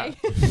 I'm Yeah.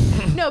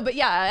 kidding. No, but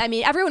yeah, I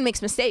mean, everyone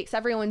makes mistakes.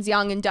 Everyone's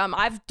young and dumb.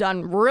 I've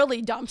done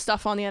really dumb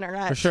stuff on the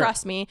internet. For sure.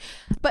 Trust me.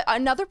 But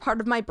another part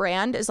of my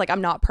brand is like,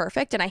 I'm not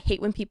perfect, and I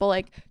hate when people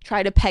like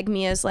try to peg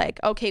me as like,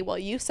 okay, well,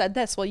 you said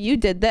this, well, you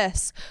did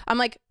this. I'm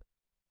like,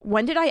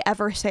 when did I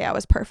ever say I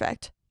was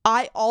perfect?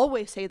 I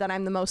always say that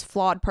I'm the most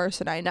flawed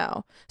person I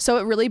know. So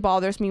it really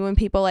bothers me when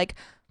people like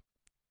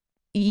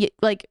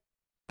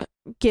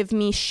give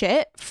me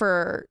shit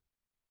for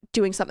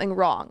doing something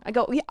wrong. I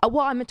go, yeah,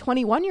 well, I'm a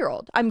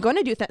 21-year-old. I'm going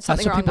to do That's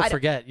something what wrong. people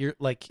forget. You're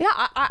like, Yeah,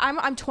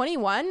 I'm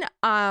 21.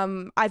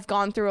 I've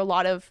gone through a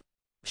lot of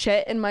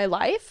shit in my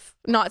life.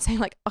 Not saying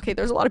like, okay,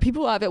 there's a lot of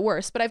people who have it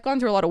worse, but I've gone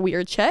through a lot of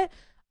weird shit.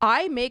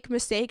 I make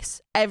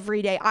mistakes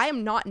every day. I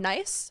am not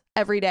nice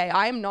every day.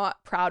 I am not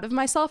proud of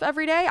myself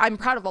every day. I'm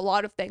proud of a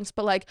lot of things,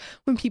 but like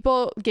when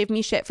people give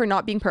me shit for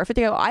not being perfect,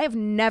 I go, I have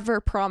never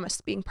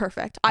promised being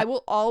perfect. I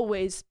will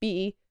always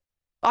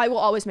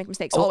make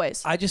mistakes,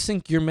 always. I just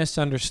think you're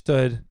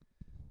misunderstood.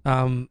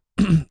 And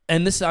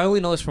this, I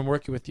only know this from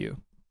working with you.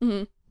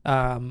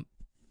 Mhm.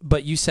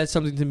 But you said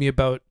something to me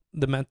about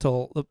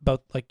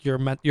about like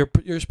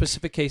your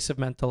specific case of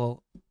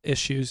mental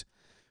issues,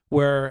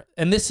 where,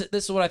 and this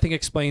is what I think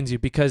explains you,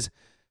 because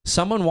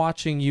someone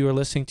watching you or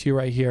listening to you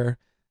right here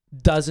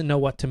doesn't know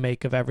what to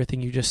make of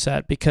everything you just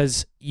said,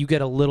 because you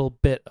get a little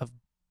bit of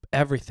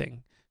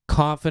everything.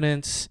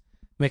 Confidence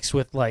mixed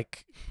with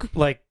like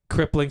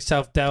crippling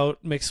self-doubt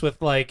mixed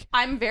with like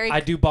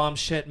I do bomb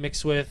shit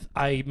mixed with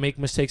I make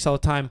mistakes all the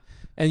time.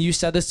 And you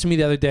said this to me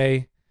the other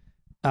day,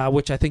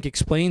 which I think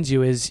explains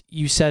you, is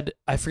you said,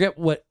 I forget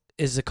what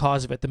is the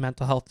cause of it, the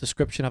mental health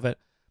description of it,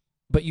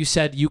 but you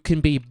said you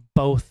can be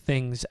both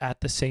things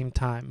at the same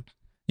time.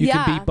 You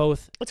can Yeah. be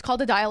both It's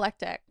called a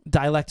dialectic.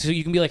 dialectic. So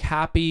you can be like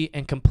happy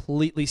and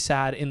completely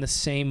sad in the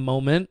same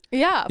moment.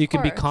 Yeah, You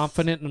can be course.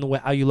 confident in the way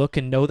how you look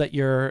and know that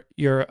you're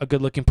a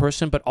good looking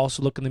person, but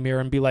also look in the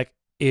mirror and be like,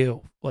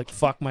 ew, like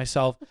fuck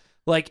myself,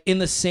 like in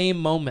the same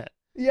moment.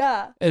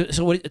 Yeah.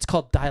 So it's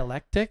called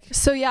dialectic.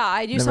 So yeah,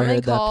 I do Never something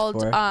heard that called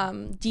before.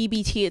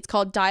 DBT. It's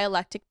called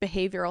dialectic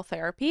behavioral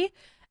therapy,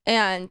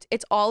 and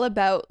it's all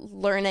about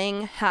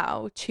learning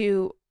how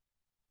to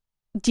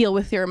deal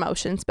with your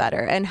emotions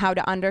better and how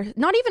to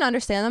not even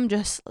understand them,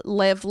 just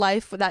live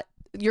life that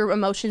your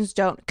emotions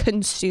don't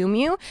consume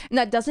you. And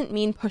that doesn't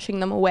mean pushing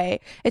them away.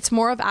 It's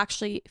more of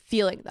actually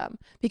feeling them,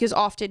 because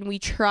often we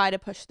try to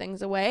push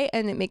things away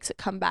and it makes it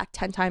come back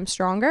 10 times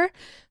stronger.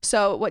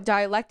 So what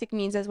dialectic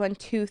means is when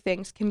two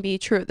things can be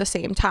true at the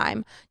same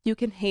time. You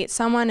can hate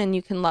someone and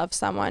you can love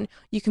someone.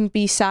 You can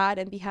be sad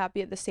and be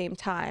happy at the same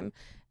time.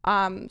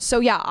 So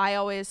yeah,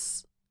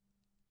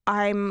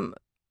 I'm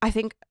I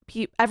think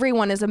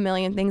everyone is a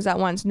million things at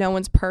once. No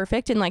one's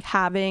perfect, and like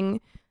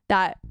having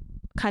that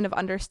kind of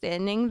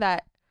understanding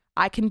that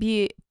I can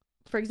be,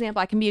 for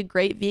example, I can be a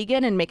great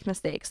vegan and make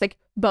mistakes. Like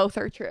both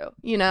are true,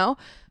 you know?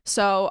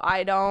 So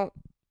I don't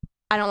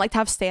like to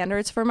have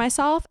standards for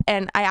myself,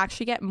 and I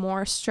actually get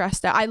more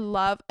stressed out. I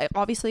love,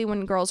 obviously,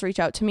 when girls reach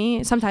out to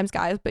me, sometimes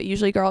guys, but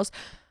usually girls,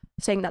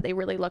 saying that they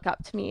really look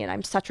up to me and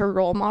I'm such a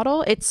role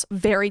model. It's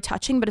very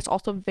touching, but it's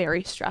also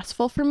very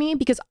stressful for me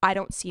because I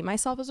don't see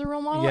myself as a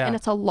role model, Yeah. and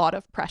it's a lot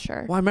of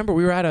pressure. Well, I remember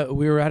we were at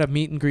a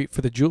meet and greet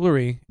for the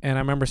jewelry, and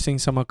I remember seeing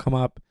someone come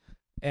up,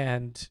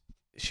 and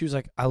she was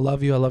like, "I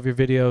love you. I love your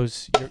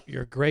videos.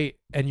 You're great."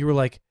 And you were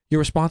like, your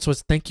response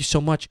was, "Thank you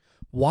so much."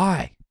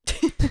 Why?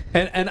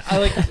 and I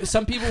like,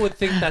 some people would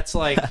think that's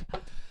like,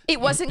 It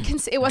wasn't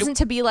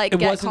to be like it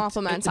get wasn't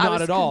compliments. not I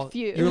was at all.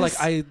 confused. You were like,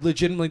 "I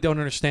legitimately don't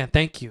understand.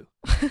 Thank you."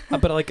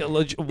 But like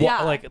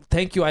Yeah. like,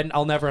 "Thank you.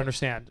 I'll never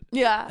understand."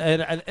 yeah.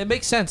 And it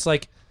makes sense.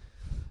 Like,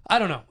 I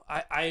don't know.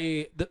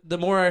 The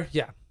more,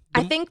 yeah.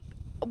 I think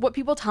what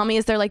people tell me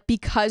is they're like,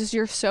 because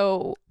you're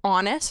so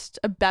honest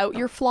about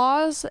your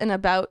flaws and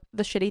about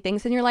the shitty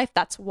things in your life,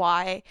 that's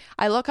why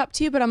I look up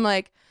to you. But I'm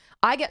like,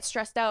 I get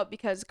stressed out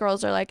because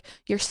girls are like,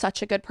 "You're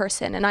such a good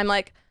person," and I'm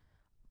like,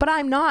 but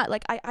I'm not.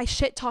 Like, I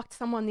shit talked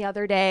someone the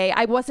other day.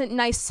 I wasn't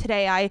nice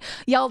today. I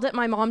yelled at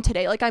my mom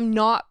today. Like, I'm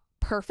not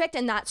perfect,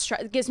 and that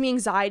gives me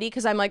anxiety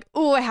because I'm like,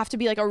 oh, I have to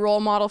be like a role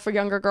model for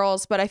younger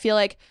girls. But I feel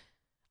like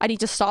I need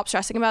to stop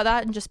stressing about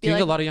that and just Do be you like,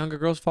 think a lot of younger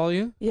girls follow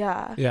you?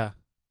 yeah. Yeah.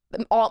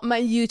 All my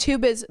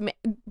YouTube is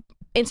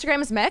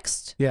Instagram is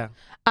mixed. Yeah.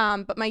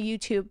 But my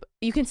YouTube,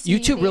 you can see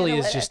YouTube the really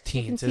is analytics. just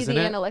You can teens, see isn't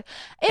the it?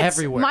 It's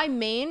Everywhere. My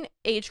main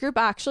age group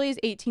actually is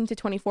 18 to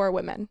 24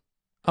 women.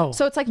 Oh.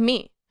 So it's like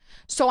me.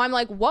 So I'm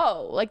like,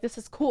 whoa, like this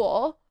is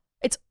cool.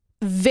 It's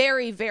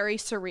very, very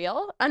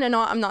surreal. And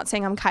I'm not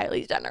saying I'm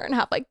Kylie Jenner and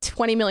have like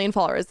 20 million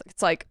followers.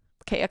 It's like,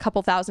 okay, a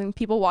couple thousand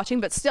people watching,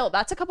 but still,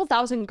 that's a couple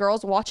thousand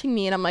girls watching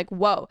me, and I'm like, whoa.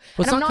 Well,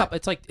 it's And I'm not.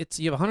 It's like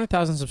you have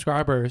 100,000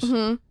 subscribers,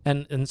 Mhm.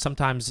 and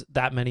sometimes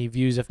that many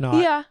views, if not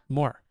Yeah,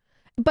 more.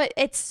 but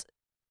it's,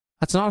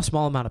 That's not a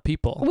small amount of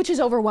people. which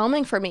is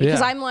overwhelming for me because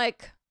Yeah. I'm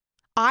like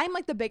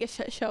the biggest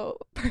shit show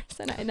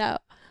person I know.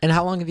 And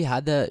how long have you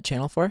had the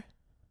channel for?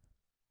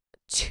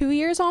 2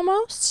 years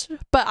almost,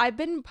 but I've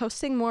been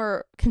posting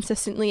more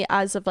consistently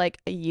as of like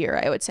a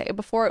year, I would say.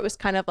 Before it was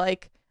kind of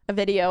like a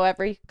video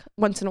every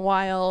once in a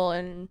while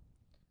and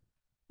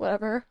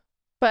whatever.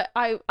 But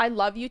I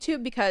love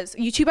YouTube because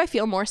YouTube I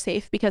feel more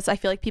safe because I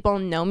feel like people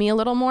know me a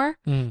little more.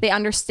 Mm. They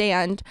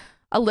understand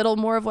a little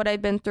more of what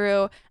I've been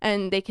through,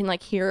 and they can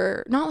like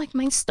hear not like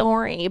my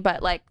story,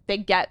 but like they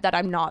get that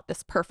I'm not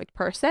this perfect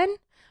person.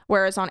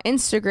 Whereas on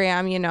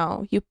Instagram, you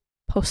know, you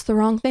post the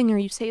wrong thing or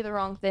you say the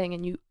wrong thing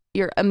and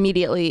you're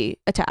immediately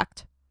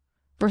attacked.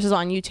 Versus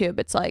on YouTube,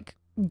 it's like,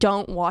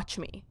 don't watch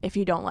me if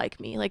you don't like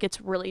me. Like, it's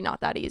really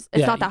not that easy.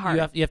 It's not that hard.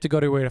 You have to go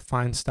to where to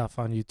find stuff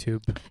on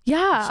YouTube.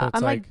 Yeah. So it's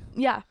I'm like, like-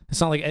 yeah. It's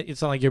not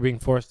like you're being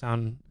forced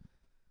down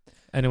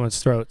anyone's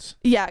throats.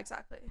 Yeah,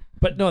 exactly.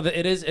 But no,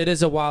 it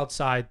is a wild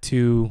side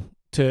to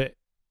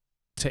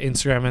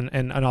Instagram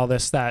and all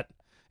this that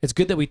it's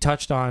good that we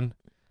touched on.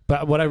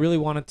 But what I really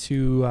wanted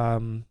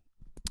to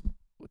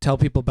tell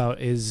people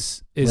about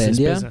is this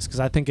Landia? business, because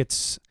I think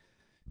it's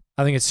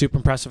super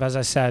impressive. As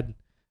I said,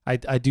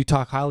 I do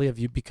talk highly of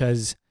you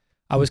because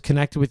I was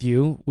connected with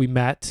you. We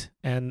met,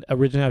 and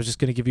originally I was just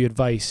going to give you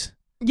advice,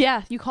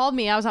 Yeah, you called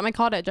me. I was at my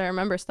cottage. I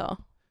remember still.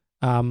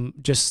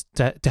 just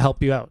to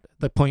help you out,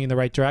 like point you in the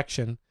right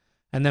direction.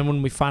 And then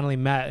when we finally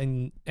met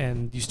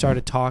and you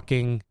started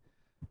talking,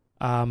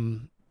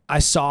 I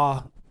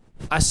saw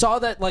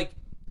that like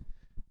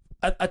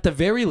at the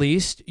very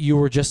least you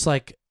were just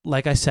like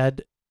I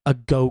said,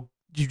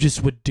 you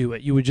just would do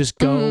it. You would just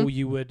go.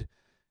 Mhm.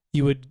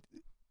 You would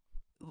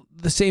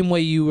the same way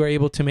you were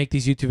able to make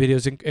these YouTube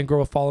videos and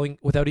grow a following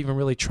without even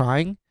really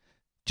trying,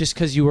 just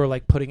because you were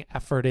like putting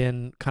effort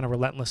in kind of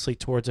relentlessly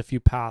towards a few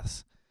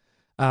paths.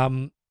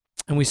 And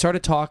we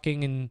started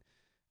talking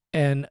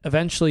and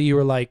eventually you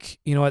were like,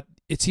 you know what,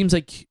 it seems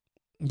like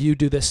you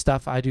do this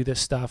stuff, I do this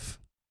stuff.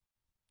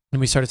 And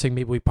we started saying,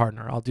 maybe we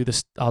partner. I'll do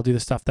the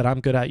stuff that I'm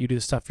good at, you do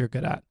the stuff you're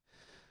good at.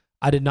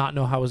 I did not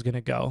know how it was going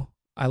to go.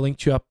 I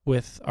linked you up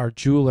with our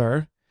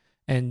jeweler,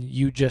 and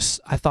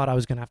I thought I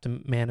was going to have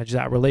to manage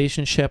that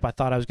relationship. I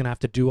thought I was going to have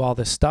to do all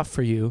this stuff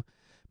for you,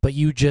 but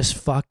you just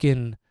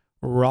fucking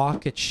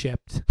rocket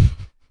shipped,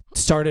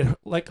 started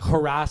like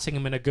harassing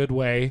him in a good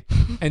way,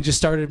 and just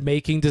started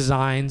making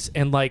designs.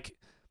 And like,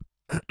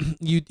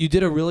 you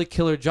did a really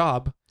killer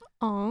job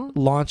Aw.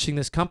 launching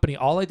this company.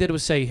 All I did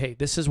was say, hey,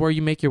 this is where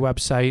you make your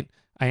website.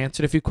 I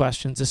answered a few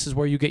questions. This is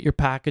where you get your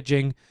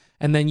packaging.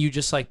 And then you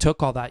just like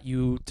took all that.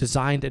 You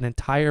designed an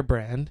entire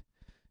brand.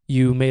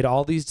 You made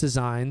all these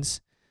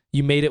designs.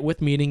 You made it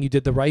with meaning. You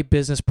did the right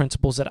business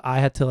principles that I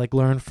had to like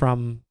learn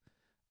from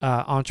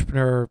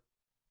entrepreneur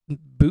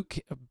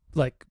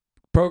like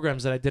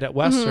programs that I did at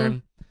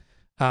Western.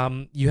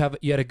 You had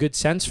a good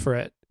sense for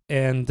it.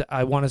 And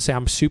I want to say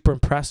I'm super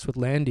impressed with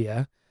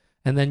Landia.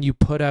 And then you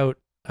put out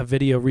a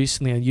video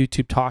recently on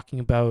YouTube talking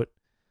about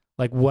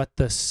like what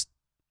this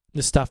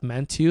stuff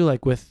meant to you,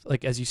 like with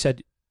like as you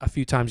said a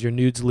few times, your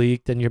nudes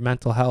leaked and your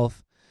mental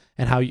health,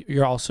 and how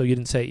you're also, you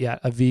didn't say it yet,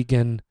 a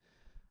vegan,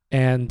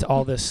 and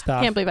all this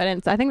stuff. Can't believe I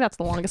didn't. I think that's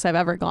the longest I've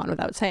ever gone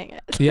without saying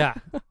it. Yeah,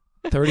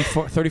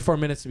 34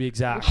 minutes to be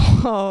exact.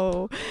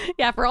 Oh,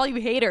 yeah. For all you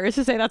haters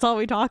to say that's all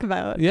we talk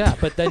about. Yeah,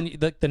 but then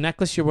the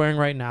necklace you're wearing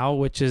right now,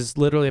 which is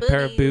literally a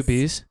pair of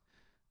boobies,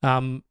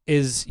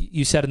 is,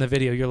 you said in the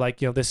video, you're like,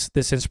 this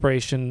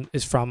inspiration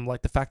is from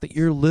like the fact that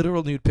your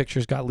literal nude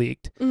pictures got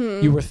leaked.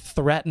 Mhm. You were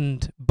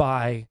threatened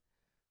by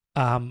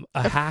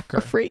a hacker,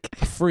 A freak.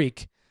 a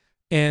freak,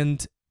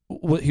 and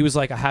he was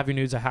like, I have your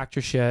nudes, I hacked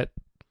your shit.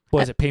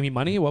 What was it? Pay me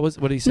money? What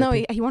did he say? No,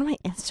 he wanted my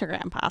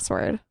Instagram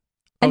password,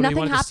 Oh, and he nothing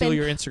wanted to steal happened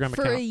your Instagram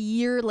for account. a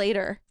year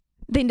later.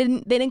 They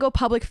didn't go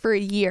public for a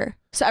year.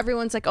 So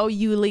everyone's like, "Oh,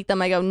 you leaked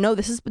them." I go, "No,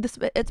 this.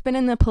 It's been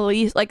in the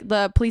police. Like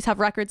the police have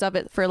records of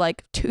it for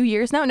like 2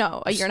 years now.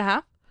 No, a year and a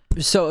half."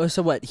 So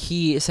what?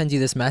 He sends you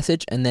this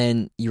message, and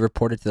then you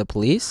report it to the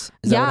police.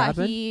 Is that what Yeah,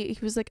 happened? he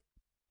was like,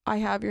 "I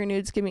have your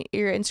nudes. Give me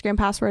your Instagram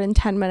password in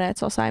 10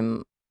 minutes, else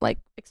I'm like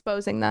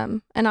exposing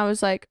them." And I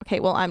was like, "Okay,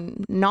 well,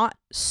 I'm not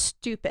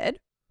stupid,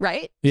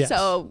 right? Yes.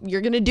 So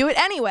you're gonna do it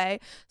anyway."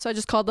 So I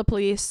just called the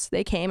police.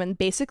 They came, and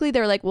basically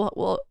they were like,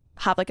 "We'll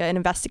have like an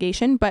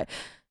investigation," but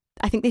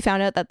I think they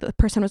found out that the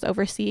person was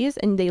overseas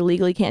and they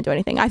legally can't do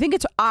anything. I think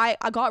I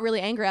got really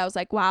angry. I was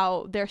like,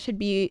 wow, there should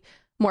be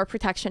more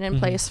protection in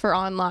place for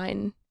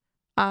online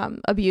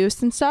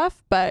abuse and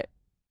stuff. But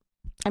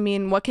I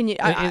mean, what can you,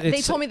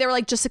 they told me, they were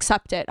like, just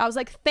accept it. I was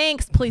like,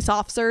 thanks, police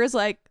officers.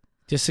 Like,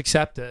 Just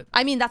accept it.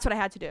 I mean, that's what I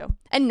had to do.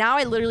 And now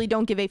I literally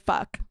don't give a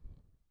fuck.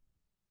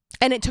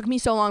 And it took me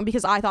so long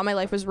because I thought my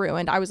life was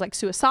ruined. I was like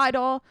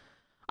suicidal.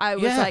 I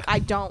was like, I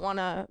don't want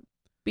to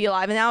be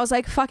alive. And I was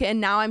like, fuck it. And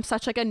now I'm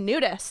such like a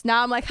nudist.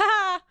 Now I'm like,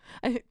 ha.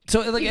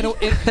 So like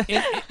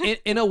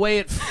in a way,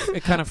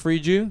 it kind of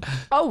freed you.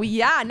 Oh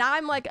yeah. Now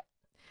I'm like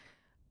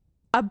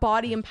a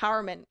body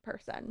empowerment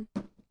person.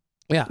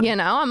 Yeah. You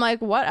know, I'm like,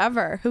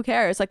 whatever. Who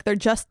cares? Like, they're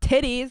just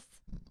titties.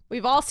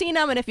 We've all seen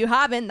them. And if you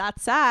haven't,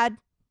 that's sad.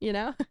 You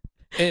know,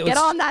 get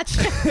on that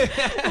shit.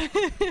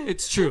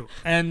 It's true.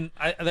 And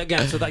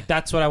again, so like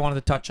that's what I wanted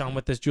to touch on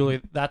with this,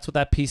 Julie. That's what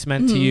that piece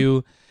meant to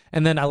you.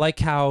 And then I like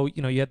how,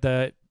 you had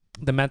the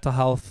mental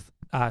health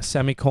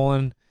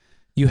semicolon.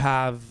 You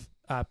have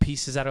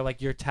pieces that are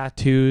like your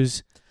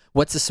tattoos.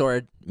 What's the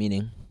sword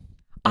meaning?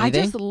 I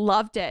Anything? just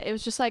loved it. It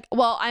was just like,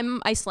 well,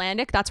 I'm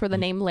Icelandic. That's where the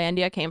name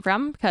Landia came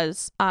from,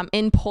 because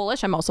in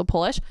Polish, I'm also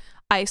Polish.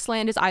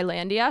 Iceland is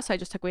Islandia, so I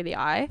just took away the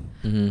I.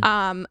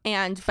 Mm-hmm.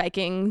 And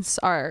Vikings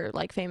are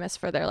like famous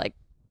for their like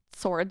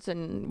swords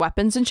and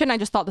weapons and shit. And I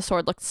just thought the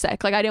sword looked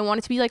sick. Like, I didn't want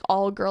it to be like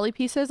all girly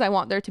pieces. I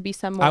want there to be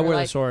some more. I wear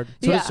like, the sword.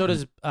 yeah. So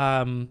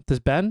does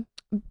Ben?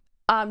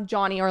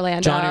 Johnny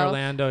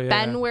Orlando. Yeah.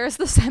 Ben wears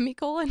the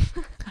semicolon.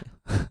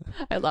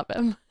 I love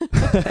him.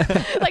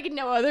 Like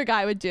no other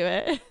guy would do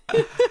it.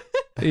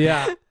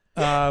 Yeah.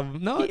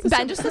 No,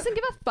 Ben just doesn't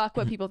give a fuck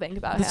what people think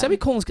about the him.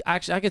 semicolon's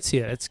actually, I could see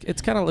it.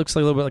 It's kind of looks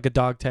like a little bit like a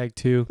dog tag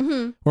too.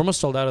 Mhm. We're almost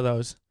sold out of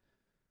those.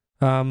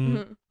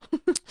 Mhm.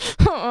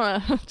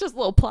 Just a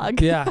little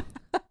plug. Yeah.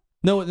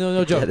 No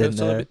joke. Get in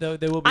So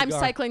they will be I'm gone.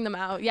 cycling them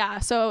out. Yeah.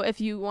 So if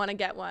you want to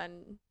get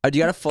one, Do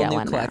you got a full Get new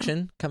one now.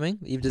 collection coming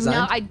that you've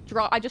designed?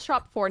 no, I just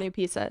dropped 4 new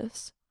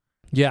pieces.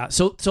 Yeah.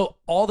 So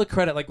all the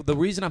credit, like the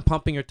reason I'm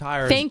pumping your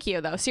tires. Thank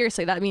you though.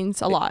 Seriously, that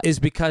means a lot. Is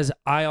because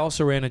I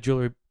also ran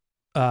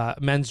a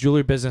men's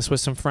jewelry business with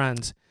some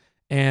friends,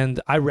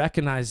 and I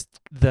recognized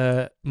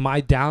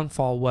my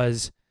downfall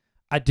was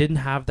I didn't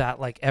have that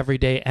like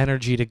everyday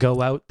energy to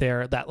go out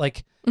there. That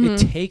like it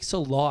takes a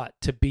lot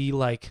to be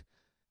like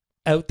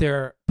out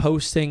there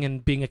posting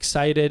and being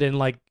excited and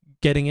like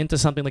getting into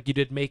something like you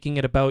did, making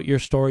it about your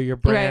story, your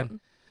brand.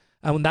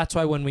 Right. And that's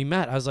why when we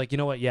met, I was like, you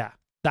know what? Yeah,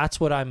 that's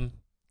what I'm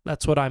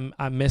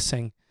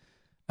missing.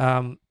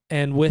 And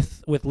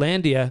with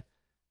Landia,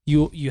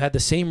 you had the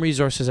same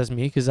resources as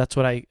me, because that's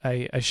what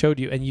I showed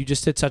you, and you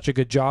just did such a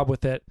good job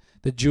with it.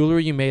 The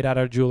jewelry you made at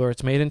our jeweler,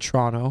 it's made in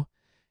Toronto.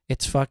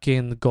 It's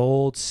fucking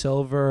gold,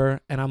 silver,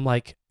 and I'm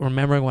like,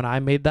 remembering when I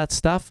made that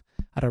stuff,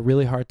 I had a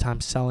really hard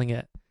time selling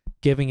it,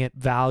 giving it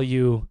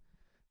value,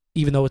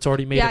 even though it's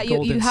already made of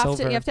gold and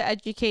silver. You have to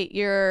educate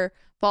your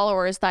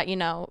followers that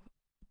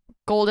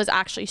gold is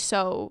actually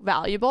so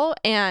valuable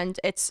and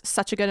it's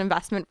such a good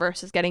investment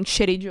versus getting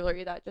shitty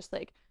jewelry that just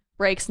like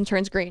breaks and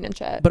turns green and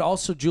shit. But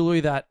also jewelry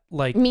that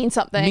like means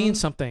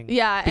something.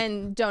 Yeah,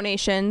 and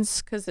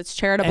donations because it's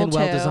charitable and too.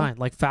 well designed,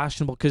 like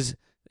fashionable. Because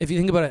if you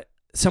think about it,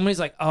 somebody's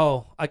like,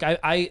 oh, like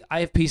I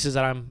have pieces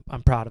that I'm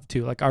proud of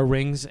too, like our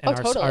rings and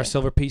our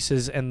silver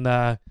pieces and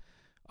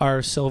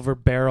our silver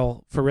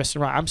barrel for wrist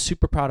and rod. I'm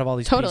super proud of all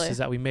these pieces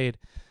that we made.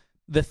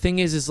 The thing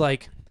is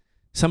like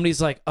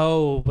somebody's like,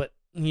 oh, but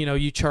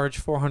you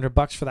charge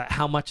 $400 for that.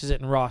 How much is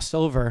it in raw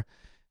silver?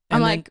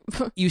 And I'm then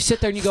like, you sit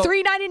there and you go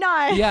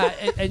 $3.99. Yeah,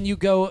 and you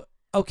go,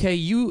 okay,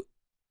 you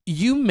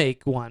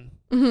make one.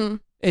 Mm-hmm.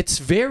 It's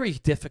very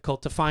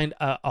difficult to find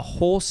a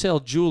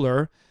wholesale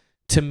jeweler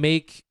to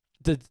make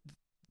the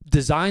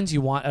designs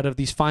you want out of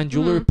these fine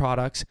jewelry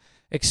products,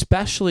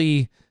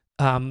 especially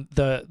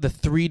the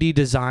 3D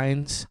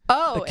designs,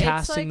 Oh, the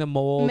casting, it's like the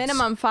molds,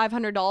 minimum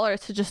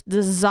 $500 to just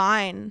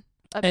design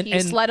a And-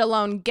 piece, and- let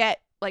alone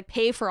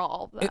pay for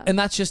all of them. and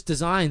that's just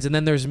designs. And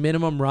then there's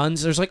minimum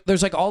runs. There's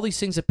like all these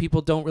things that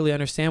people don't really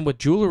understand with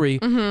jewelry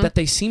Mm-hmm. that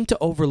they seem to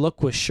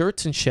overlook with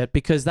shirts and shit,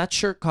 because that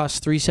shirt costs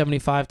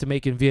 $375 to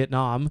make in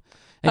Vietnam,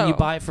 and you Oh.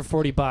 buy it for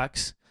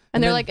 $40.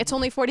 And they're then- like, it's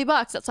only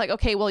 $40. That's like,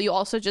 okay, well, you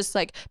also just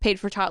like paid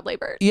for child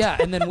labor. Yeah,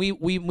 and then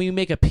we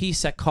make a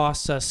piece that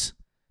costs us,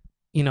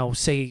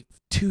 say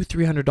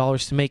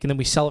 $200-$300 to make, and then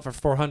we sell it for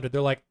 $400.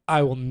 They're like,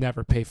 I will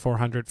never pay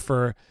 $400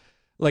 for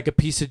like a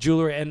piece of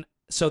jewelry, and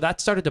so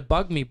that started to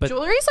bug me. But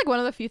Jewelry is like one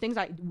of the few things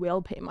I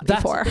will pay money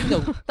That's for. the thing,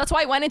 though. That's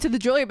why I went into the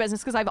jewelry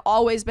business, because I've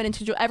always been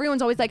into jewelry.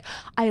 Everyone's always like,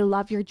 I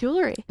love your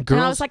jewelry. And I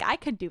Girls- was like, I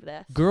could do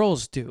this.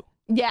 girls do.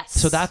 Yes.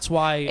 So that's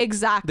why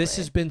exactly. this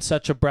has been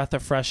such a breath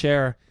of fresh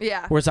air.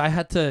 yeah. Whereas I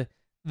had to,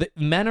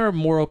 men are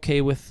more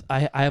okay with,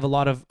 I have a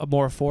lot of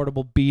more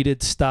affordable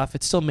beaded stuff.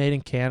 It's still made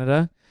in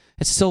Canada.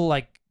 It's still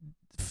like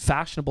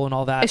fashionable and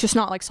all that. It's just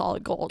not like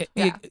solid gold.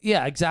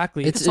 Yeah,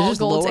 exactly. It's all just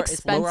gold's lower.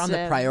 It's lower on the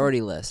expensive.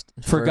 priority list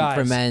For guys.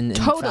 for men in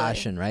Totally.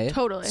 fashion, right?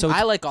 Totally. So-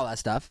 I like all that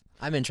stuff.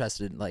 I'm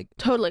interested. Like,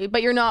 Totally.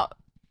 But you're not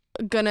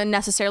gonna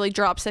necessarily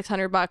drop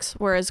 $600,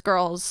 whereas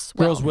girls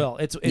will.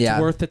 It's Yeah.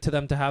 worth it to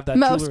them to have that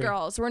Most jewelry.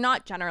 girls. We're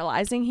not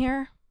generalizing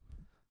here.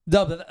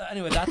 No, but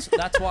anyway,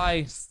 that's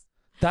why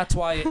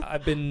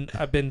I've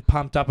been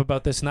pumped up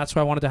about this, and that's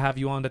why I wanted to have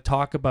you on to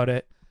talk about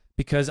it,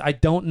 because I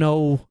don't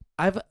know.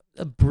 I've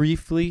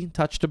briefly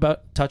touched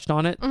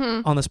on it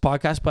Mm-hmm. on this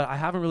podcast, but I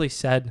haven't really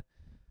said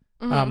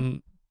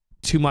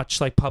too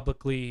much like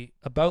publicly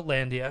about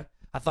Landia.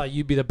 I thought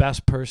you'd be the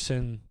best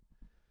person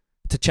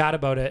to chat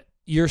about it.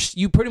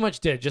 You pretty much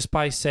did, just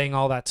by saying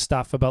all that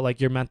stuff about like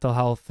your mental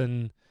health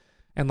and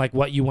like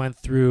what you went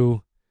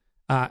through,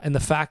 and the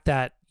fact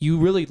that you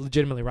really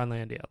legitimately run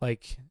Landia.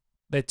 Like,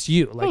 it's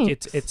you. Like,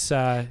 Thanks. it's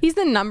He's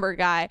the number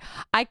guy.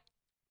 I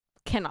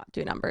cannot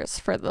do numbers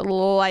for the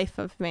life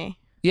of me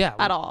yeah.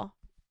 at all.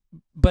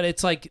 But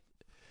it's like,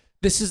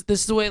 this is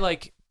the way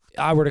like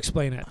I would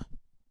explain it.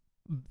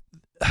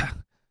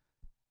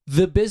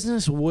 The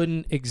business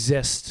wouldn't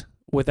exist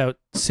without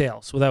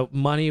sales, without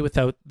money,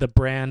 without the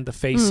brand, the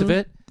face of Mhm.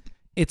 it.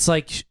 It's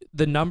like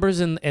the numbers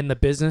and the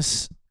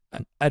business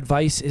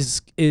advice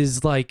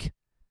is like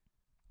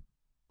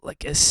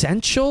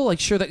essential. Like,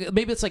 sure, that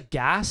maybe it's like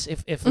gas.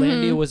 If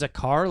Landia was a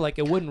car, like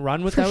it wouldn't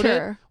run without it,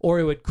 sure. or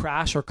it would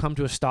crash or come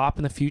to a stop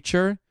in the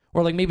future.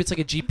 Or like maybe it's like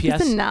a GPS.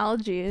 These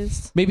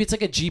analogies. Maybe it's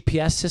like a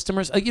GPS system,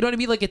 or you know what I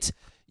mean. Like, it's,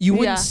 you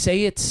wouldn't Yeah.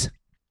 say it's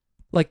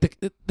like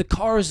the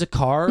car is a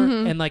car,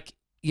 Mhm. and like,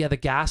 yeah, the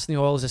gas and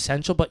the oil is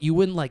essential, but you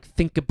wouldn't like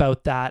think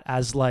about that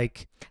as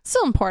like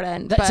Still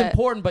important. that's but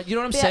important. But you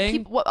know what I'm yeah,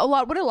 saying? what a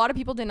lot of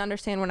people didn't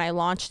understand when I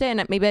launched it,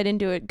 and maybe I didn't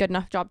do a good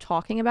enough job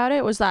talking about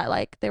it, was that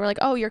like they were like,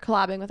 oh, you're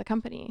collabing with a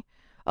company.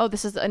 Oh,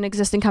 this is an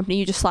existing company.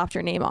 You just slapped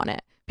your name on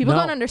it. People No.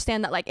 don't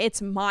understand that like it's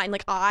mine.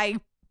 Like I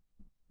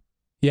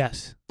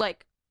Yes.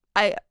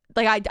 I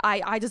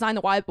designed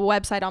the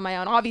website on my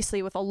own,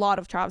 obviously with a lot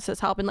of Travis's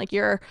help and like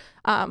your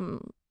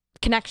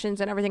connections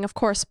and everything, of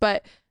course.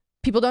 But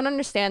people don't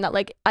understand that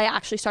like I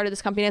actually started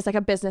this company as like a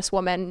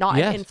businesswoman, not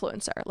Yes. an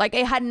influencer. Like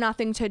it had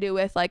nothing to do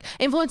with like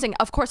influencing.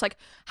 Of course, like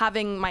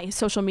having my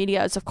social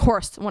media is of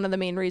course one of the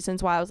main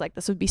reasons why I was like,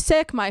 this would be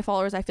sick. My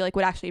followers, I feel like,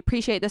 would actually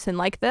appreciate this and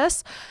like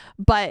this.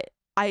 But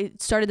I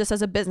started this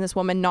as a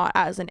businesswoman, not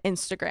as an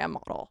Instagram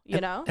model, you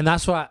know? And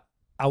that's what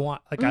I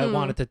want. Like, I Mhm.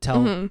 wanted to tell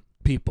Mhm.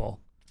 people.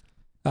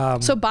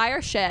 So buy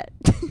our shit.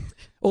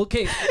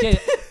 Okay.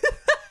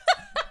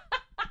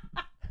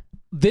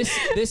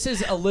 This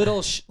is a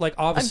little like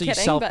obviously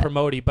kidding,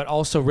 self-promoting, but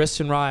also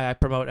Wrist and Rye I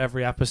promote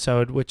every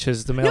episode, which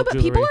is the male No, but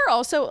jewelry. people are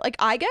also like,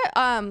 I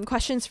get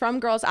questions from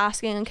girls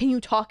asking, can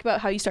you talk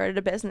about how you started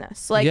a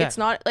business? Like, Yeah. it's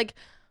not like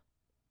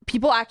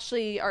people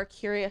actually are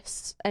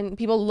curious and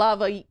people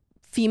love a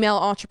female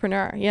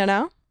entrepreneur, you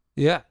know?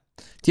 Yeah.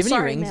 do you have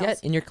Sorry, any rings males.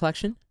 yet in your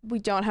collection? We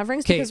don't have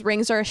rings 'Kay. because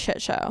rings are a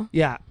shit show.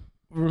 Yeah.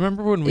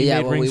 Remember when we Yeah,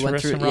 made when rings we for went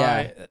Wrist through- and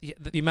Rye?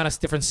 The amount of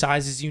different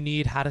sizes you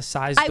need, how to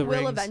size I the will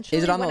rings. eventually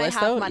Is it on the when list, I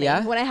have though? money.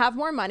 Yeah? When I have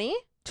more money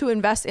to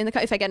invest in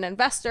if I get an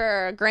investor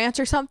or a grant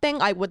or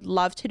something, I would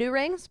love to do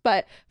rings.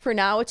 But for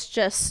now, it's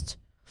just,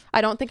 I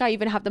don't think I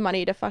even have the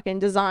money to fucking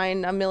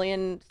design a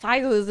million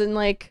sizes and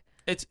like,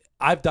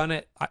 I've done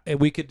it.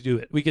 We could do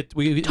it. We could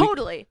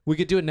totally. we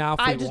could do it now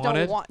if I we just wanted.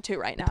 don't want to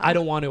right now. I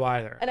don't want to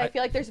either. And I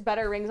feel like there's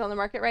better rings on the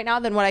market right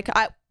now than what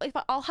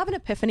I'll have an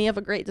epiphany of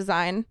a great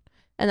design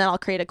and then I'll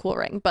create a cool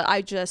ring. But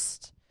I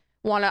just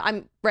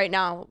I'm right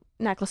now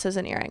necklaces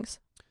and earrings.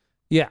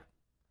 Yeah.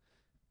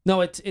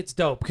 No, it's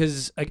dope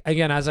because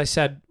again, as I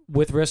said,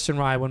 with Wrist and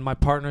Rye, when my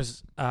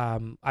partners, I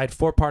had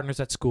 4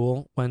 partners at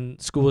school. When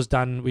school was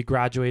done, we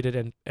graduated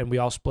and we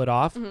all split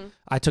off. Mm-hmm.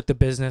 I took the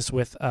business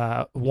with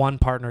one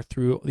partner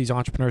through these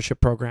entrepreneurship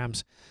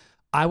programs.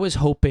 I was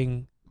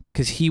hoping,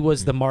 because he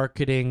was the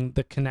marketing,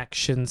 the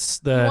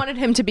connections, You wanted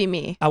him to be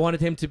me. I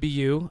wanted him to be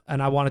you,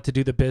 and I wanted to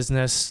do the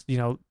business, you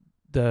know,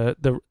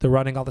 the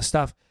running, all the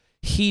stuff.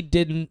 He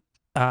didn't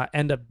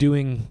end up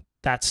doing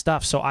that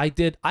stuff, so I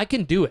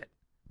can do it.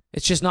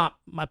 it's just not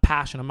my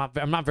passion.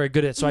 I'm not very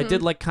good at it. So I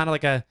did like kind of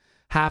like a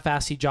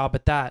half-assy job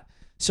at that.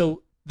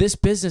 So this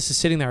business is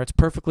sitting there. It's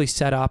perfectly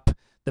set up.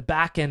 The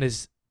back end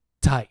is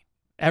tight.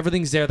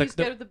 Everything's there. He's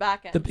good with the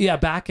back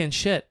end. Back end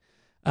shit.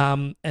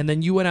 And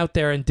then you went out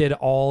there and did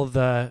all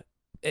the,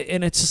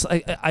 and it's just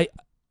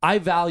I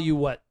value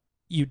what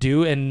you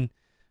do, and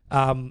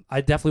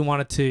I definitely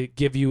wanted to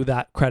give you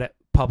that credit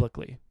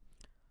publicly.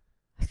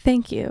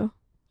 Thank you.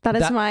 That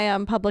is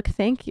my public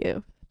thank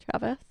you,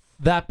 Travis.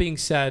 That being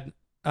said,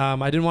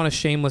 I didn't want to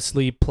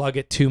shamelessly plug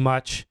it too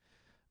much.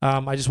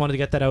 I just wanted to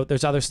get that out.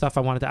 There's other stuff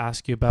I wanted to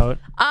ask you about.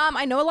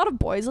 I know a lot of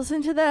boys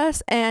listen to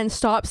this, and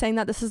stop saying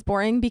that this is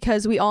boring,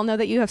 because we all know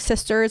that you have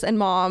sisters and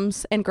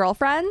moms and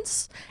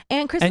girlfriends,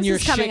 and Christmas And you're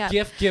is coming shit up.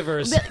 gift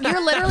givers.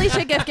 You're literally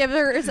shit gift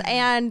givers,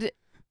 and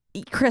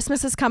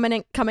Christmas is coming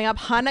up.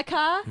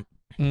 Hanukkah.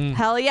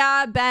 Hell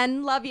yeah,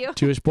 Ben, love you.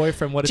 Jewish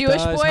boyfriend, what it Jewish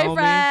does, homie.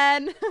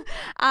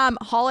 boyfriend.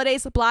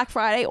 Holidays, Black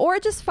Friday, or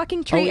just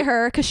fucking treat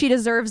her because she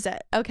deserves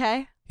it.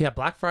 Okay. Yeah,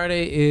 Black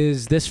Friday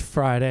is this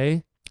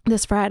Friday.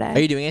 This Friday. Are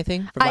you doing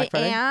anything for Black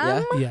Friday?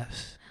 am. Yeah.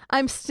 Yes.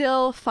 I'm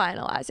still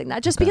finalizing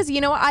that, just because,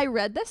 you know what, I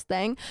read this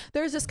thing.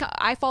 There's this.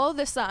 I follow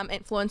this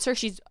influencer.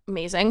 She's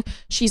amazing.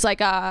 She's like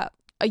a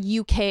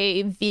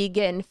UK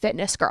vegan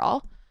fitness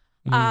girl,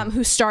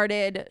 who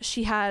started.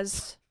 She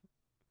has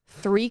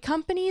 3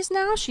 companies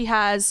now. She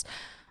has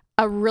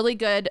a really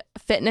good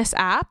fitness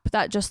app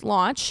that just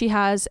launched. She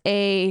has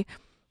a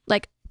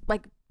like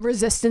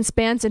resistance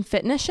bands and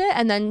fitness shit,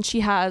 and then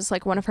she has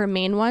like one of her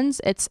main ones.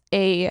 It's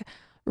a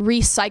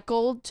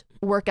recycled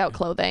workout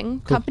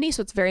clothing company,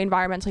 so it's very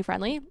environmentally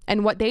friendly.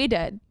 And what they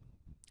did,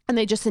 and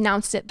they just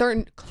announced it,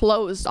 they're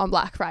closed on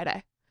Black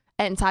Friday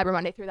and Cyber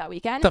Monday through that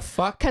weekend. The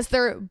fuck? Because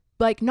they're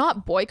like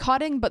not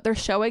boycotting, but they're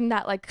showing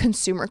that like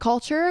consumer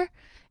culture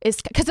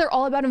is, because they're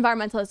all about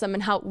environmentalism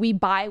and how we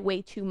buy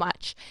way too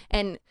much.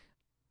 And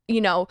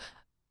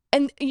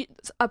and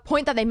a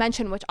point that they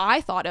mentioned, which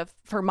I thought of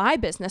for my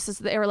business, is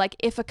they were like,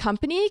 if a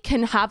company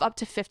can have up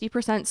to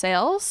 50%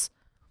 sales,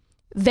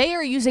 they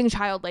are using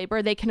child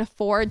labor. They can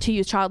afford to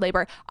use child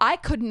labor. I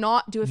could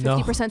not do a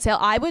 50% sale.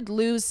 I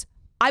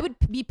would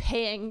be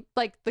paying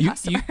like the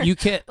customer. You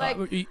can't.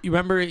 Like, you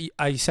remember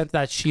I sent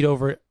that sheet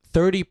over.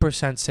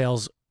 30%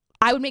 sales.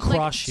 I would make like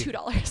crush you.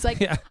 $2. Like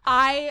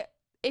Yeah.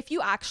 if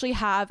you actually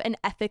have an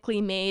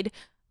ethically made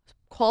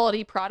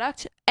quality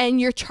product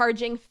and you're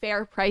charging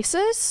fair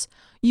prices,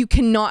 you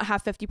cannot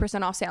have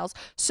 50% off sales.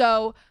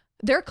 So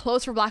they're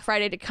closed for Black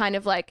Friday to kind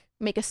of like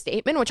make a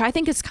statement, which I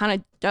think is kind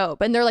of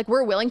dope. And they're like,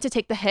 we're willing to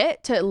take the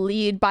hit to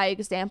lead by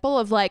example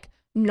of like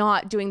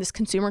not doing this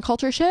consumer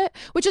culture shit,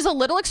 which is a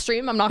little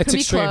extreme. I'm not going to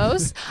be extreme.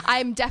 closed.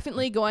 I'm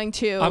definitely going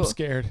to. I'm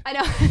scared. I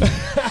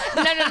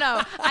know.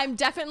 No. I'm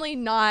definitely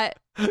not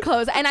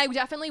closed. And I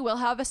definitely will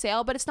have a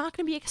sale, but it's not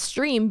going to be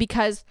extreme,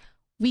 because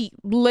we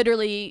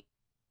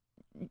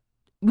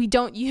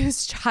don't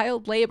use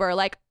child labor.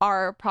 Like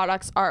our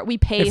products are, we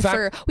pay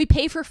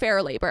for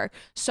fair labor.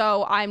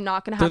 So I'm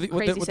not going to have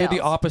crazy sales. They're the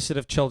opposite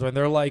of children.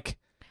 They're like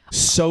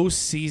so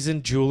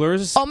seasoned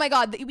jewelers. Oh my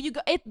God.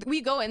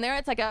 We go in there,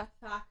 it's like a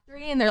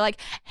factory, and they're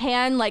like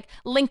hand like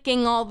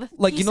linking all the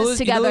Like pieces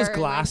together. those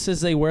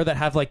glasses they wear that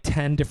have like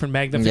 10 different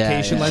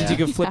magnification lenses you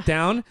can flip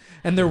down,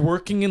 and they're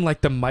working in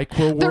like the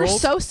micro world. They're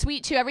so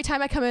sweet too. Every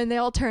time I come in, they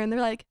all turn. They're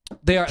like,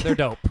 they're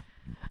dope.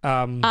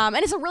 and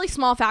it's a really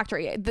small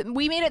factory.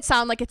 We made it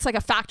sound like it's like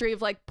a factory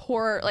of like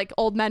poor like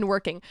old men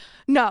working.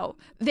 No,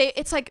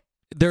 it's like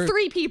They're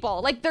 3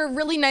 people. Like they're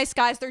really nice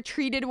guys. They're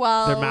treated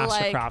well. They're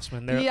master like,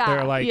 craftsmen.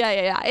 They're like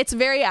yeah. It's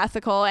very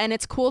ethical, and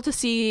it's cool to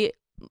see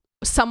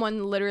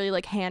someone literally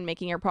like hand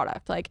making your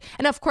product. Like,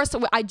 and of course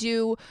I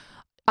do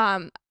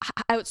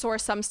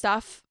outsource some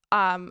stuff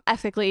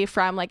ethically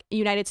from like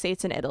United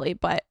States and Italy,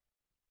 but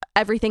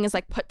everything is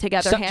like put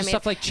together, handmade.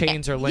 stuff like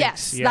chains or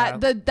links. Yes,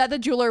 that the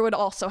jeweler would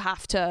also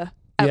have to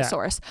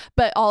outsource,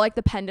 but all like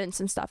the pendants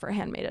and stuff are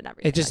handmade and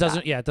everything. It just like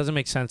doesn't. that. Yeah, it doesn't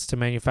make sense to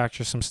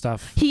manufacture some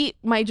stuff.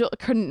 My jeweler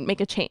couldn't make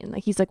a chain.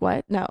 Like he's like,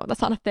 what? No,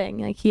 that's not a thing.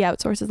 Like he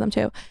outsources them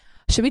too.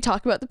 Should we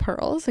talk about the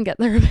pearls and get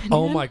their opinion?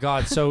 Oh my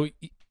God. So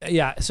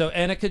yeah. So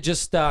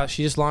Annika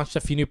she just launched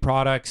a few new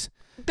products.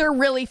 They're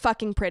really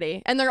fucking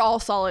pretty, and they're all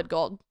solid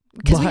gold.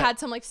 Because we But- had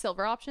some like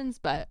silver options,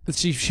 but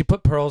She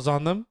put pearls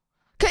on them.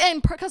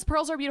 because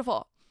pearls are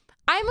beautiful.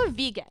 I'm a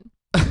vegan.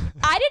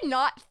 I did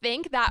not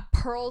think that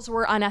pearls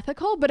were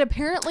unethical, but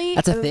apparently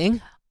That's a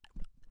thing?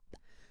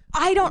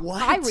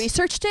 I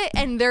researched it,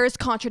 and there is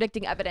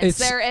contradicting evidence.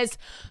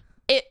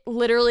 It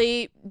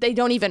literally, they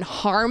don't even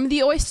harm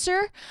the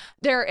oyster.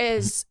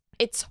 It's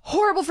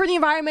horrible for the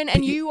environment,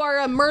 and you are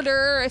a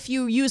murderer if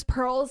you use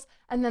pearls.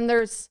 And then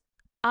there's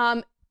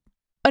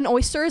an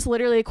oyster is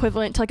literally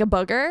equivalent to like a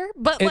booger,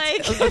 but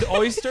like An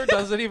oyster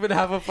doesn't even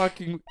have a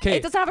fucking cake.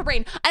 it doesn't have a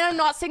brain. And I'm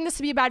not saying this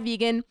to be a bad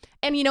vegan.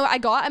 And you know, I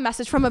got a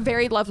message from a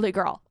very lovely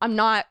girl. I'm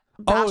not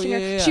yeah, her.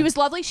 yeah. She was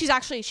lovely. She's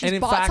And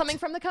in bought fact, something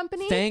from the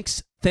company.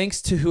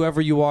 Thanks to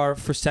whoever you are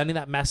for sending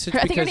that message. I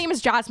think her because name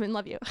is Jasmine.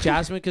 Love you.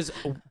 Jasmine, because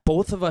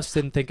both of us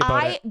didn't think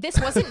about it. This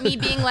wasn't me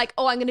being like,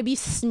 oh, I'm gonna be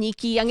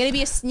sneaky. I'm gonna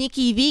be a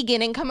sneaky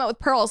vegan and come out with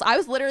pearls. I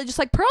was literally just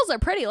like, pearls are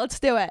pretty. Let's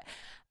do it.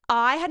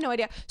 I had no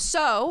idea.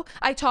 So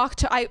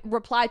I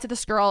replied to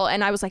this girl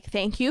and I was like,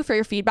 thank you for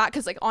your feedback.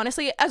 Cause like,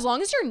 honestly, as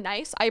long as you're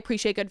nice, I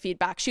appreciate good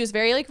feedback. She was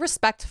very like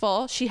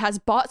respectful. She has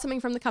bought something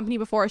from the company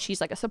before.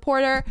 She's like a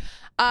supporter.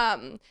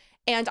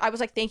 And I was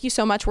like, thank you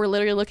so much. We're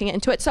literally looking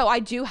into it. So I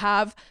do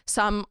have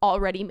some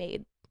already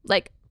made,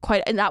 like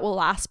quite, and that will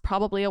last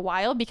probably a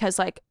while because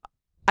like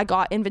I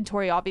got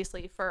inventory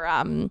obviously for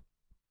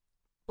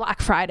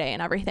Black Friday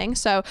and everything.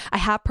 So I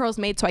have pearls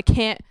made, so I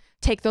can't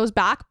take those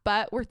back,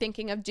 but we're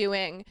thinking of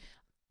doing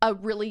a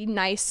really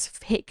nice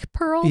fake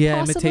pearl. Yeah,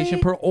 possibly. imitation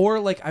pearl. Or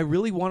like, I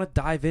really want to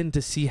dive in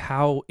to see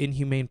how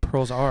inhumane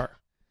pearls are.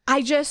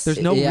 There's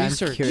no Yeah, I'm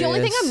research. curious. The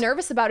only thing I'm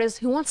nervous about is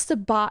who wants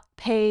to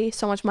pay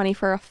so much money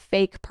for a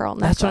fake pearl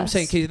necklace. That's what I'm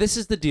saying. Okay, this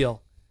is the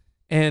deal.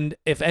 And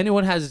if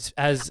anyone has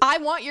I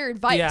want your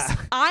advice. Yeah.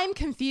 I'm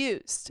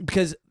confused.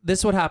 because this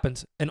is what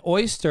happens. An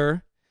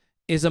oyster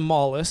is a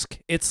mollusk.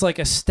 It's like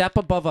a step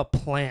above a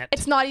plant.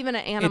 It's not even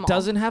an animal. It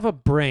doesn't have a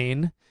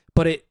brain,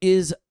 but it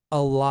is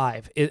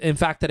alive. In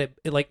fact, that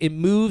it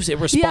moves. It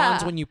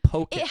responds Yeah. when you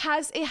poke it.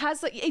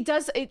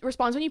 It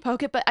responds when you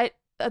poke it, but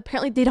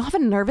apparently they don't have a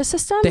nervous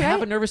system. They right?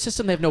 have a nervous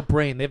system. They have no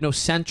brain. They have no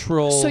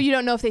central. So you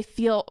don't know if they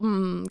feel.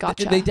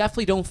 Gotcha. They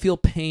definitely don't feel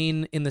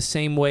pain in the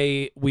same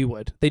way we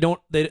would. They don't.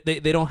 They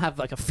don't have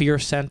like a fear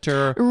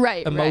center.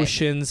 Right.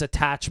 Emotions,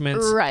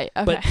 attachments. Right.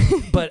 Okay.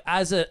 But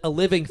as a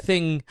living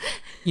thing,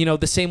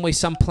 the same way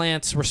some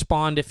plants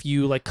respond if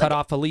you like cut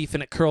off a leaf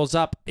and it curls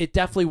up, it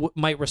definitely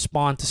might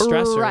respond to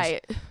stressors.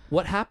 Right.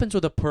 What happens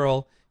with a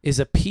pearl is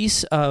a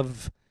piece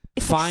of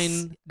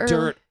fine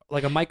dirt,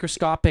 like a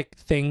microscopic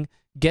thing,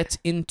 gets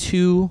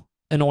into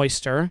an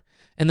oyster,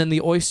 and then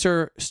the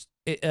oyster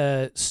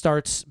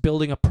starts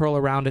building a pearl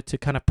around it to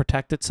kind of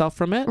protect itself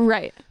from it.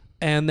 Right.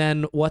 And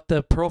then what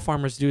the pearl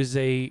farmers do is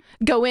they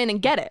Go in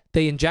and get it.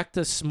 inject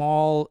a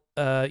small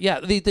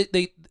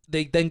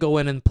they then go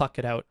in and pluck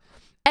it out.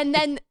 And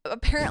then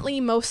apparently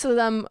most of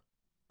them,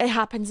 it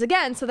happens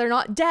again. So they're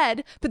not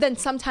dead, but then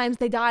sometimes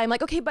they die. I'm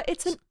like, okay, but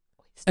it's an.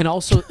 And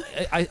also,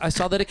 I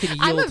saw that it can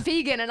yield. I'm a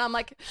vegan, and I'm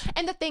like,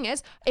 and the thing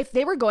is, if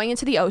they were going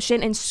into the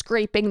ocean and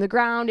scraping the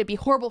ground, it'd be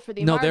horrible for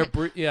the environment.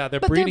 they're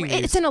But breeding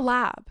these. it's in a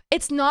lab.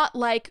 It's not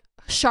like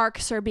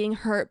sharks are being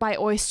hurt by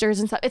oysters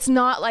and stuff. It's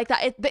not like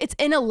that. It's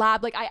in a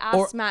lab. Like I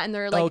asked Matt, and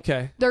they're like,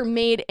 okay, they're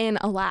made in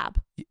a lab.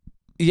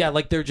 yeah,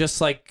 like they're just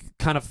like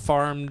kind of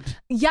farmed.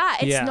 Yeah,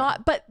 it's Yeah.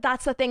 not. But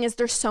that's the thing is,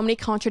 there's so many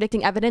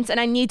contradicting evidence, and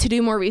I need to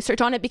do more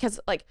research on it because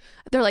like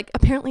they're like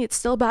apparently it's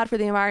still bad for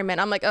the environment.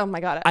 I'm like, oh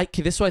my god.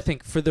 This is what I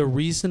think. For the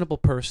reasonable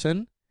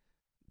person,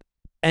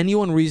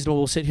 anyone reasonable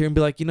will sit here and be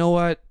like, you know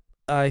what?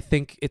 I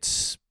think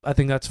that's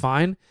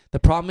fine. The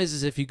problem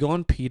is if you go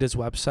on PETA's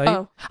website.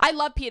 Oh, I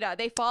love PETA.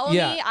 They follow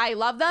Yeah. me. I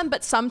love them.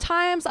 But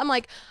sometimes I'm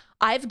like,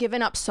 I've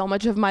given up so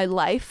much of my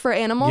life for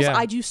animals. Yeah.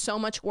 I do so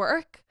much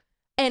work.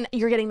 And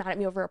you're getting mad at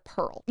me over a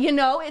pearl.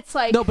 It's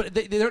like No, but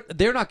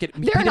they're not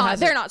getting. they're not.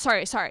 They're not.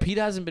 Sorry.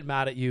 PETA hasn't been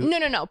mad at you.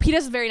 No.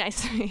 PETA's very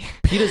nice to me.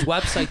 PETA's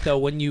website though,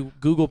 when you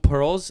Google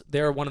pearls,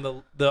 they're one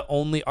of the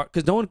only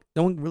because no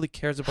one really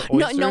cares about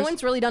oysters. No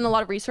one's really done a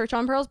lot of research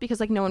on pearls because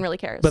like no one really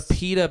cares. But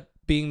PETA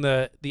being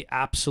the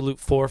absolute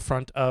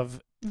forefront of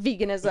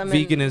veganism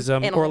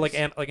or animals.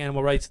 like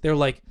animal rights, they're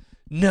like,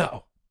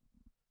 no,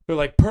 they're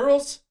like,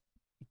 pearls,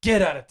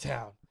 get out of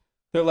town.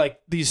 They're like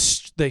they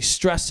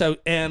stress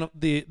out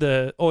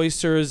the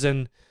oysters,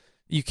 and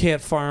you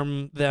can't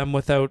farm them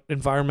without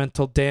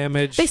environmental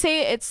damage. They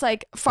say it's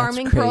like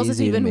farming That's pearls is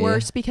crazy to even me.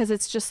 worse because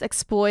it's just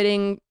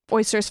exploiting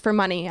oysters for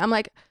money. I'm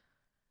like,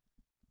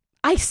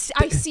 I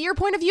see your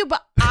point of view,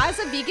 but as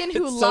a vegan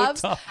who It's so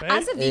loves tough, eh?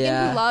 as a vegan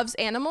Yeah. who loves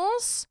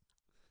animals,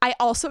 I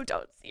also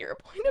don't see your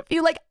point of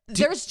view. Like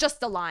there's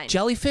just a line.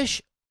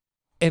 Jellyfish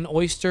and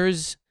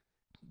oysters,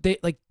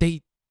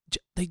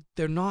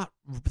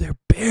 they're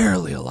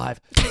barely alive.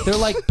 They're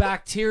like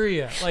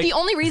bacteria. Like The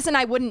only reason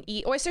I wouldn't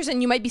eat oysters,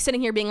 and you might be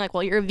sitting here being like,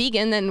 well, you're a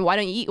vegan, then why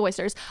don't you eat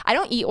oysters? I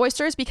don't eat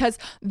oysters because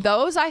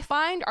those I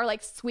find are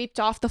like swept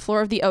off the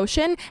floor of the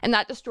ocean, and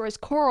that destroys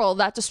coral,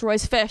 that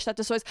destroys fish, that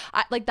destroys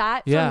like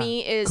that Yeah, for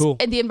me is cool.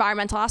 in the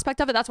environmental aspect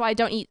of it. That's why I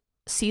don't eat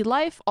sea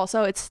life.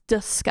 Also, it's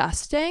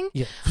disgusting.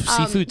 yeah,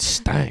 seafood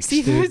stinks.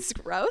 Seafood's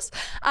gross.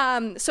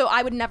 So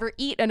I would never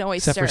eat an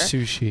oyster. Except for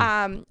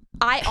sushi.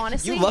 I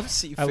honestly You love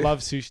seafood. I love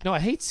sushi. No, I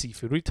hate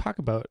seafood. What are you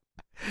talking about?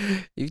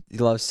 You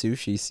love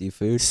sushi,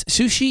 seafood.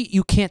 Sushi,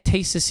 you can't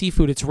taste the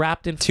seafood. It's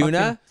wrapped in Tuna?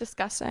 fucking-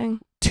 disgusting.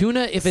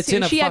 Tuna, if it's sushi,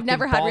 in a fucking I've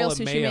never had ball real of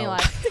sushi in my mayo.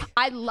 life.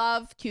 I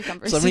love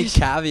cucumber So many sushi.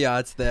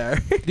 caveats there.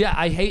 Yeah,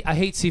 I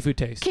hate seafood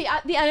taste. Okay,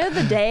 at the end of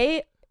the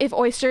day, if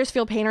oysters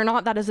feel pain or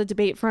not, that is a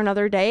debate for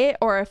another day,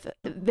 or if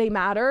they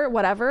matter,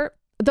 whatever.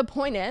 The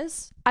point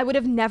is, I would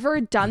have never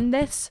done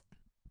this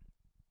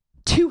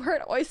to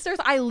hurt oysters.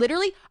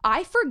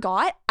 I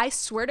forgot. I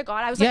swear to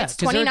God, I was like, it's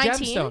 'cause they're a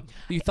 2019. gemstone.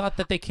 You thought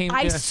that they came.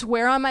 I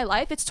swear on my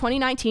life, it's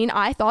 2019.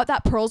 I thought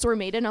that pearls were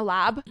made in a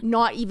lab,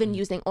 not even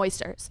using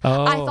oysters.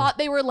 Oh. I thought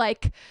they were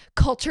like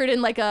cultured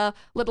in like a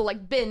little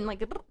like bin, like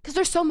because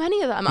there's so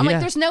many of them. I'm Yeah. like,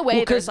 there's no way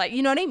Well, 'cause there's like,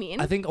 you know what I mean?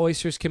 I think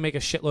oysters can make a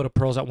shitload of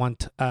pearls at one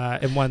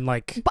in one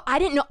like But I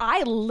didn't know.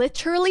 I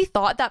literally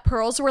thought that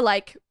pearls were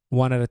like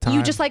one at a time.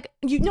 you just like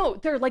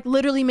they're like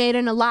literally made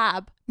in a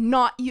lab,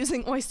 not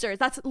using oysters.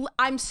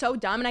 I'm so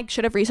dumb, and I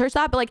should have researched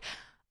that. But like,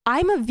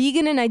 I'm a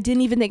vegan, and I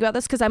didn't even think about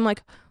this because I'm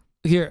like,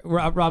 Here,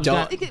 Rob.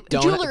 Don't-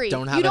 jewelry.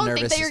 don't have you a don't think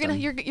nervous that you're gonna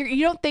system.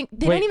 you don't think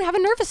they Wait. don't even have a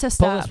nervous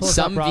system. Pull this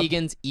Some up, Rob.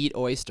 vegans eat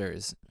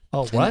oysters.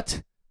 Oh,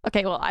 what?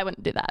 Okay, well, I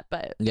wouldn't do that,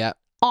 but Yeah.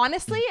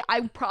 honestly,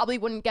 I probably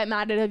wouldn't get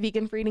mad at a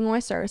vegan for eating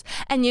oysters.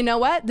 And you know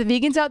what? The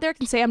vegans out there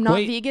can say I'm not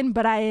Wait. vegan,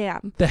 but I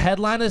am. The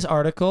headline of this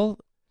article: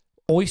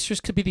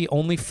 oysters could be the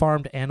only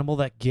farmed animal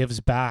that gives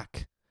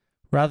back,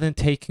 rather than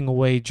taking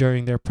away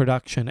during their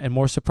production. And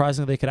more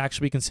surprisingly, they could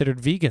actually be considered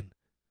vegan.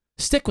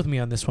 Stick with me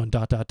on this one. ...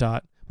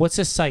 What's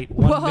this site?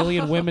 Whoa.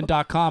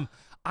 1millionwomen.com.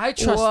 I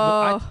trust.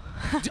 Whoa.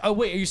 Oh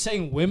wait, are you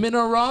saying women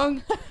are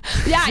wrong?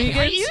 Yeah, are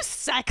Vegans? you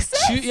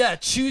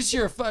sexist? Choose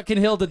your fucking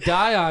hill to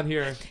die on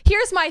here.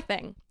 Here's my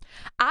thing.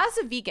 As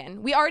a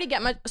vegan, we already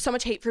get so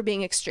much hate for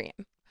being extreme.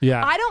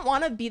 Yeah. I don't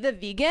want to be the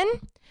vegan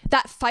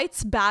that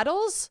fights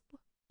battles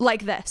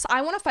like this.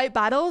 I want to fight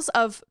battles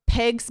of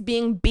pigs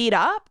being beat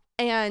up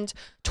and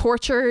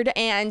tortured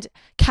and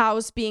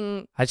cows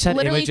being I just had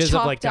literally images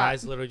of like chopped up.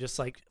 guys literally just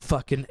like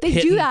fucking They do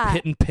hitting, that.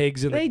 hitting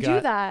pigs in They the gut.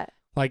 do that.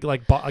 Like Do you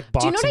know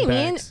boxing what I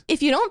mean? bags.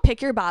 If you don't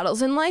pick your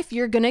battles in life,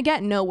 you're gonna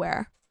get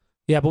nowhere.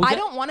 Yeah, but I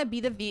don't want to be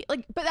the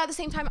but at the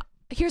same time,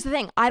 here's the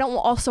thing: I don't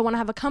also want to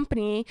have a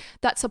company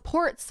that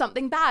supports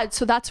something bad.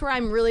 So that's where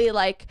I'm really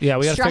like Yeah,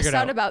 we gotta figure stressed it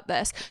out out. about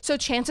this. So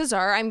chances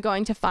are I'm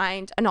going to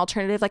find an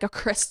alternative, like a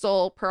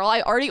crystal pearl.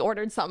 I already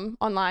ordered some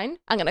online.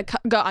 I'm gonna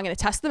I'm gonna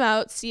test them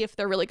out, see if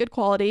they're really good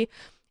quality,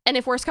 and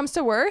if worse comes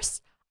to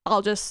worse,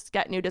 I'll just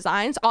get new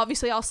designs.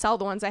 Obviously, I'll sell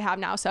the ones I have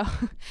now. So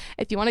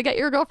if you want to get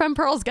your girlfriend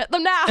pearls, get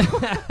them now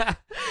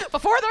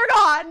before they're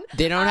gone.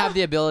 They don't have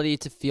the ability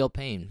to feel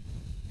pain.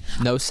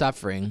 No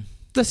suffering.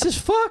 This is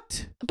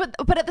fucked. But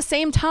at the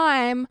same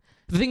time,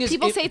 The thing is,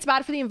 people say it's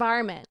bad for the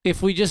environment.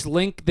 if we just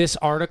link this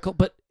article,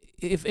 but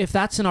if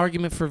that's an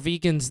argument for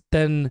vegans,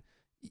 then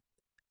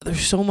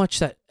there's so much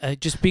that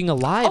just being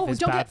alive Oh, is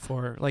don't bad get-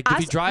 for. Like if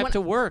you As drive one-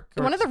 to work.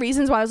 Or, One of the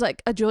reasons why I was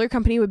like, a jewelry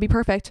company would be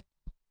perfect.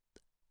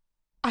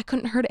 I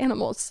couldn't hurt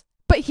animals.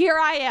 But here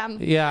I am.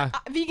 yeah.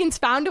 Vegans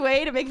found a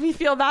way to make me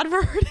feel bad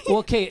for hurting. Well,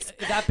 okay.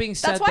 That being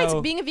said, That's why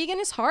though, being a vegan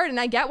is hard, and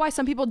I get why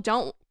some people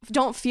don't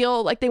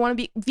feel like they want to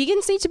be.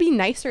 Vegans need to be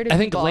nicer to I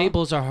think people.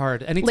 labels are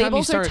hard. Anytime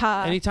Labels you are start,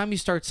 tough. anytime you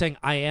start saying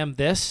I am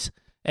this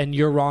and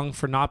you're wrong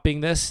for not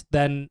being this,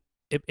 then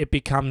it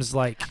becomes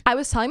like I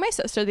was telling my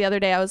sister the other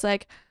day, I was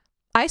like,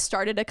 I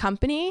started a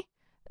company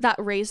that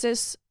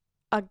raises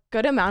a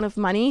good amount of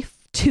money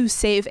to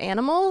save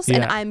animals, and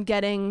Yeah. I'm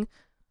getting.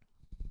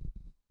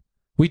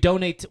 we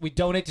donate to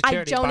I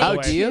charity. by donate the Oh,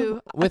 way. do you?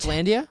 to- With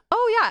Landia?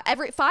 Oh yeah,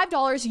 every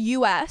 $5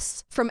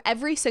 US from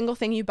every single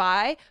thing you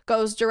buy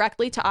goes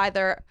directly to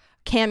either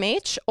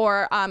CAMH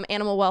or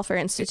Animal Welfare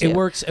Institute. It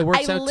works. It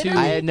works I out to. literally-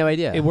 I had no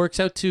idea. It works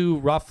out to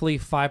roughly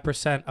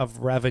 5% of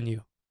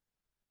revenue,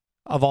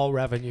 of all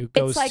revenue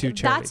goes It's like to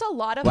charity. that's a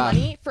lot of Wow.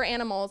 money for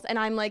animals, and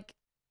I'm like,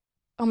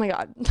 oh my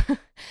god,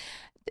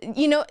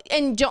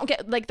 and don't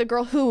get like the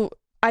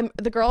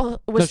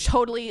girl was she-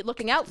 totally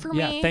looking out for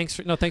yeah. me. Thanks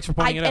for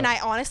pointing it out. And I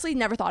honestly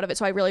never thought of it,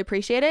 so I really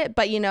appreciate it.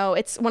 But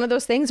it's one of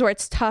those things where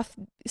it's tough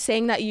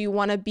saying that you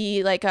want to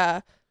be like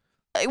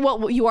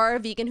you are a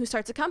vegan who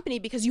starts a company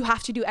because you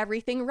have to do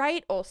everything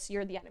right, or else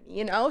you're the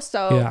enemy,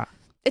 So yeah.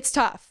 it's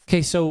tough.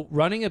 Okay, so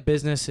running a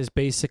business is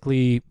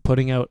basically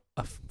putting out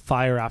a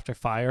fire after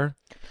fire.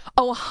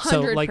 Oh, 100%.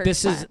 So like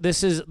this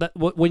is that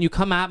when you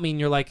come at me and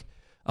you're like,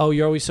 oh,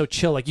 you're always so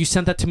chill. Like you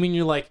sent that to me and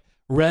you're like,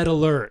 red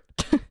alert.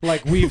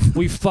 Like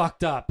we've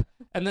fucked up.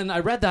 And then I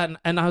read that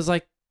and I was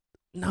like,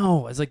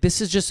 no. I was like, this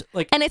is just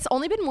like And it's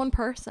only been one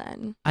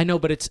person. I know,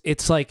 but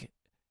it's like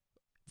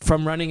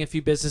from running a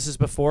few businesses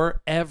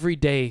before, every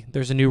day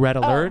there's a new red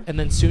alert, and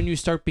then soon you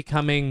start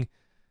becoming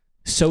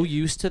so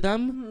used to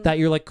them that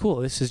you're like, cool,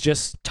 this is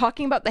just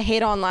Talking about the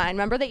hate online.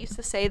 Remember they used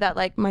to say that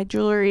like my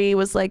jewelry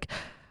was like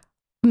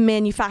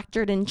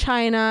manufactured in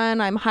China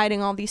and I'm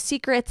hiding all these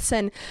secrets,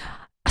 and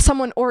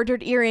someone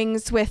ordered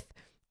earrings with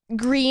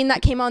green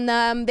that came on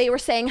them. They were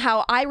saying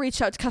how I reached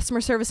out to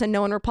customer service and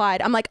no one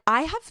replied. I'm like,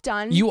 I have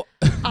done you.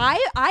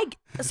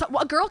 so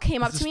a girl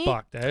came up This to is me.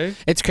 fucked, eh?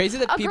 It's crazy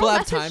that A people girl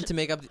have time messaged- to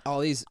make up all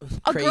these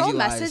A crazy girl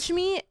lies. messaged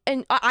me,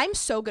 and I'm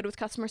so good with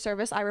customer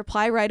service. I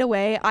reply right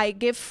away. I've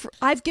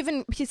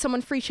given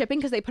someone free shipping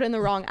because they put in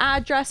the wrong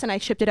address, and I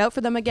shipped it out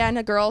for them again.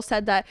 A girl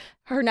said that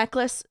her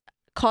necklace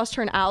caused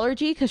her an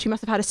allergy because she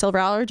must have had a silver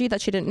allergy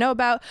that she didn't know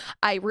about.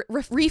 I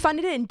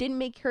refunded it and didn't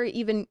make her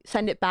even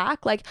send it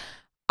back. Like,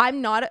 I'm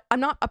not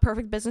a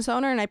perfect business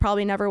owner, and I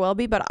probably never will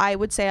be, but I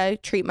would say I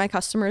treat my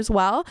customers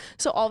well.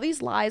 So all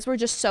these lies were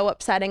just so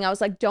upsetting. I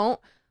was like, don't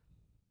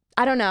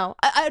I don't know.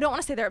 I don't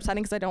want to say they're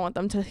upsetting because I don't want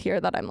them to hear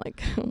that I'm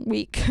like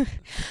weak.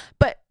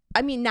 But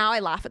I mean, now I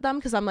laugh at them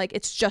because I'm like,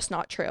 it's just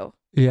not true.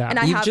 Yeah. And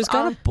I You've have just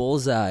got a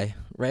bullseye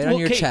right on Well,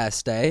 your Kate,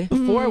 chest, eh?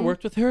 Before I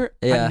worked with her,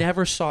 Yeah. I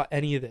never saw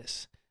any of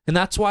this. And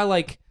that's why,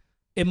 like,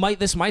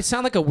 this might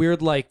sound like a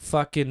weird, like,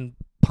 fucking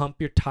pump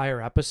your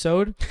tire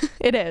episode.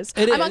 It is.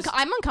 It I'm is.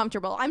 I'm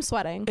uncomfortable. I'm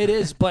sweating. It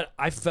is, but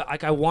I felt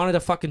like I wanted to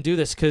fucking do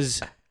this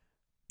because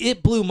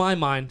it blew my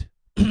mind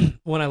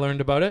when I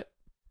learned about it.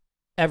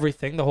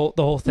 Everything, the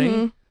whole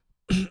thing.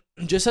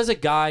 Just as a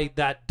guy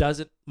that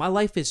doesn't, my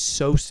life is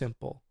so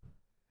simple.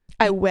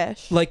 I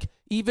wish. Like,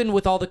 even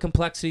with all the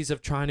complexities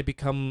of trying to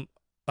become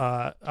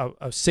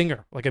a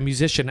singer, like a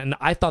musician, and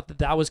I thought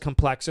that was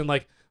complex. And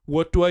like,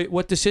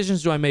 what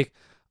decisions do I make?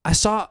 I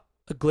saw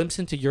a glimpse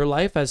into your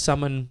life as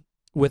someone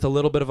with a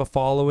little bit of a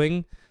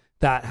following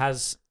that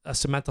has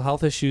some mental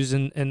health issues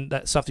and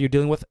that stuff that you're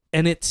dealing with,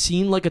 and it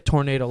seemed like a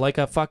tornado, like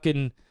a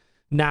fucking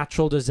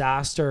natural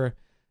disaster.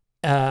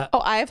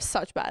 I have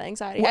such bad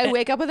anxiety. Well, I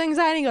wake up with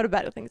anxiety and go to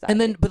bed with anxiety.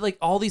 And then, but like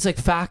all these like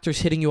factors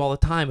hitting you all the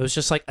time. It was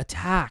just like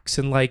attacks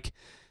and like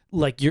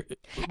you're.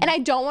 And I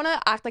don't want to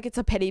act like it's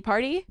a pity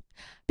party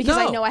because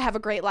I No. know I have a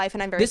great life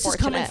and I'm very This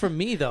fortunate. is coming from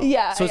me though.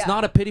 Yeah, So it's yeah.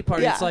 not a pity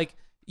party. Yeah. It's like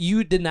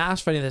you didn't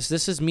ask for any of this.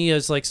 This is me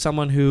as like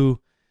someone who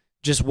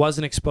just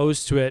wasn't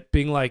exposed to it,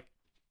 being like,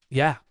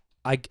 yeah,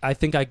 I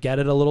think I get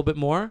it a little bit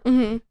more.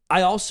 Mm-hmm.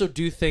 I also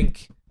do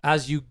think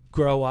as you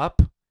grow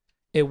up,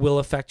 it will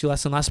affect you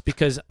less and less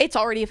because It's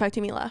already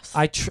affecting me less.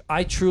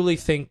 I truly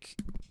think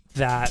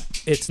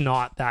that it's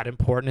not that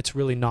important. It's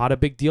really not a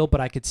big deal,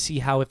 but I could see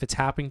how if it's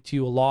happening to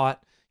you a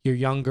lot, you're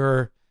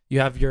younger, you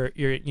have your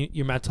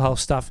mental health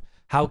stuff,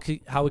 how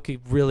it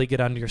could really get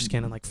under your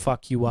skin and like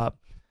fuck you up.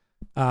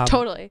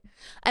 Totally.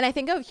 And I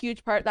think a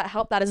huge part that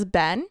helped that is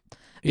Ben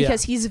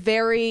because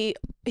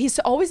he's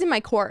always in my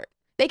court.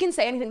 They can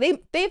say anything.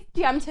 They've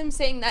DM'd him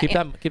saying that.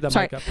 Keep that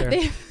Sorry. mic up there.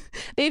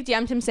 They've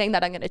DM'd him saying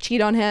that I'm going to cheat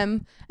on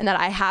him and that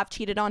I have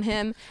cheated on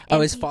him. Oh,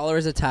 And his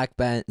followers attack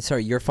Ben.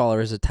 Sorry, your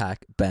followers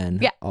attack Ben.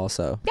 Yeah.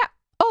 Also. Yeah.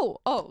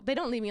 Oh, they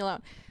don't leave me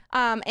alone.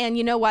 And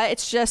you know what?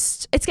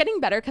 It's getting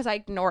better because I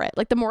ignore it.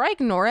 Like the more I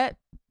ignore it,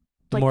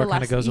 The like more it less,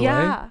 kinda goes away?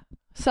 Yeah.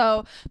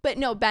 So, but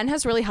no, Ben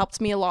has really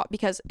helped me a lot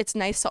because it's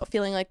nice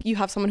feeling like you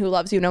have someone who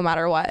loves you no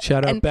matter what.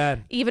 Shout out and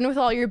Ben. even with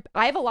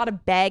I have a lot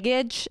of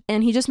baggage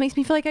and he just makes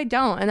me feel like I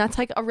don't. And that's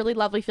like a really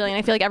lovely feeling.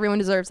 I feel like everyone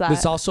deserves that. This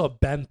is also a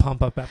Ben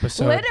pump up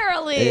episode.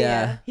 Literally.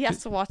 Yeah. He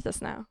has to watch this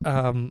now.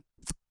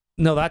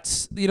 No,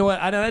 that's, you know what?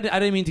 I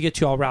didn't mean to get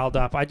you all riled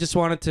up. I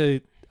wanted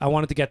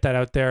to get that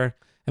out there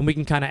and we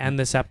can kind of end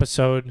this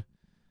episode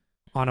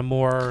on a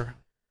more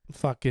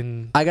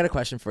fucking. I got a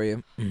question for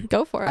you.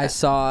 Go for it. I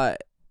saw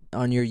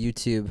on your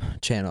YouTube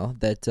channel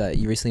that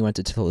you recently went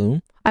to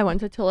Tulum. I went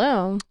to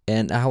Tulum.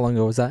 And how long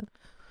ago was that?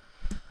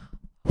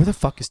 Where the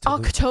fuck is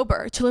Tulum?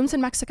 October. Tulum's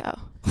in Mexico.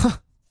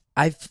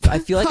 I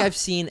feel like I've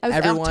seen It was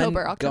everyone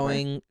October.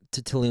 going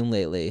to Tulum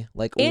lately.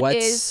 Like, It what's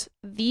is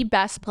the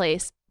best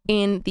place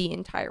in the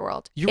entire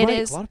world. You're It right.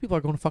 is. A lot of people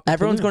are going to fucking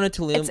everyone's Tulum. going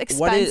to Tulum? It's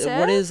What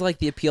expensive. is like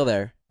the appeal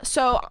there?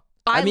 So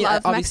I mean,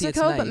 love obviously it's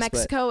Mexico, nice, but but-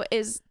 Mexico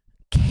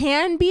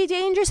can be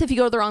dangerous if you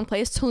go to the wrong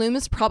place. Tulum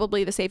is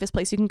probably the safest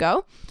place you can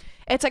go.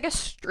 It's like a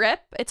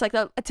strip. It's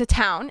a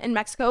town in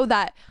Mexico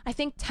that I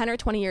think 10 or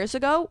 20 years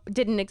ago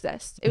didn't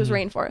exist. It was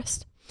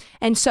rainforest.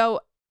 And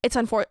so it's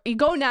unfortunate. You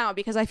go now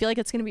because I feel like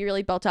it's going to be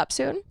really built up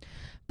soon.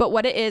 But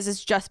what it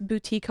is just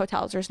boutique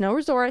hotels. There's no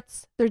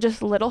resorts. They're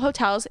just little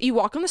hotels. You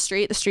walk on the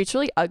street's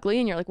really ugly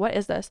and you're like, what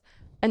is this?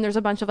 And there's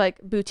a bunch of like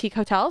boutique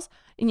hotels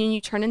and then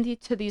you turn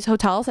into these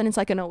hotels and it's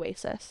like an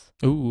oasis.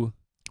 Ooh.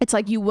 It's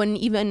like you wouldn't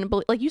even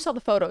believe, like you saw the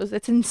photos.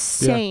 It's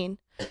insane.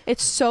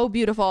 It's so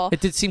beautiful. It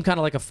did seem kind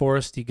of like a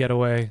foresty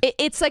getaway.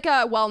 It's like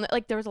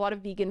like there was a lot of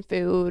vegan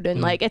food and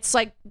like it's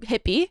like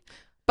hippie,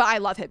 but I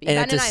love hippie.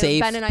 And it's a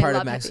safe Ben and I part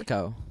love of hippie.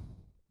 Mexico.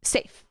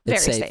 Safe, very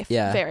It's safe, safe.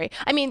 yeah. Very.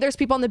 I mean, there's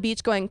people on the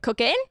beach going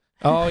cocaine.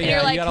 Oh And yeah,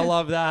 you're like- you gotta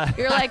love that.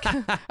 You're like,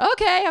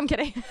 okay, I'm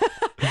kidding.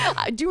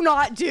 I do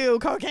not do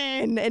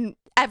cocaine and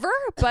ever,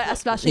 but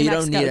especially You in don't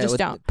Mexico, need it just with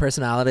don't.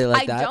 personality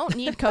like I that. don't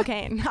need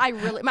cocaine. I'm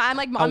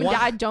like, mom and want-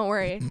 dad, don't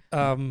worry.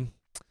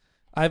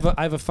 I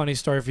have a funny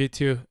story for you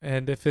too,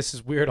 and if this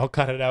is weird, I'll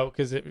cut it out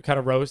because it kind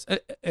of roasts.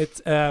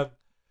 It's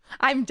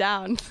I'm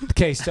down.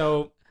 okay.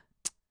 So,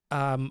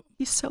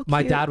 He's so cute.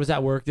 my dad was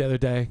at work the other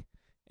day,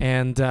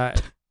 and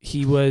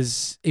he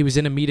was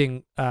in a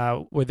meeting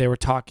where they were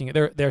talking.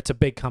 There, it's a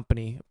big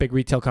company, a big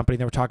retail company.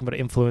 They were talking about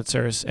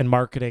influencers and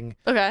marketing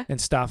Okay. and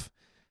stuff.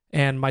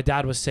 And my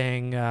dad was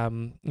saying,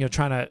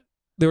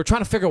 they were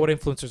trying to figure out what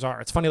influencers are.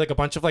 It's funny, like a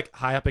bunch of like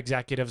high up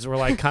executives were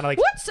like kind of like.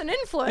 What's an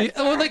influencer?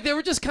 Well, like they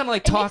were just kind of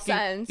like It makes talking.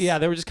 sense. Yeah,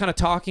 they were just kind of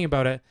talking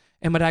about it.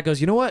 And my dad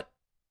goes, "You know what?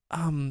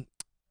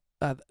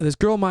 This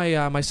girl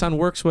my son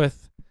works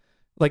with,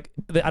 like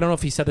I don't know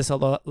if he said this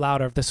out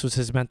loud or if this was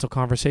his mental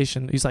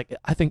conversation. He's like,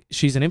 I think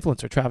she's an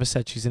influencer. Travis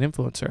said she's an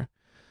influencer.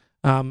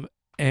 And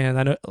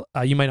I know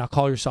you might not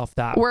call yourself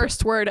that.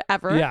 Worst word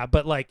ever. But, yeah,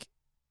 but like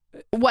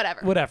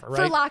Whatever. whatever,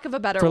 right? For lack of a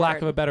better For word.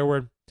 lack of a better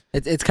word.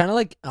 It's kind of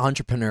like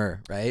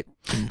entrepreneur, right?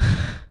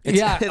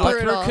 Yeah, like-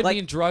 entrepreneur could like-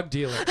 mean drug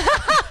dealer.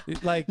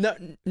 Like,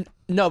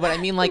 No, but I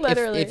mean, like,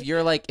 Literally.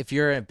 if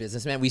you're a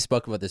businessman, we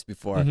spoke about this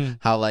before. Mhm.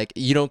 How like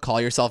you don't call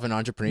yourself an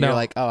entrepreneur. No. You're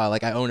like, oh,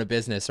 like I own a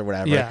business or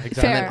whatever. yeah, And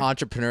exactly. then Fair.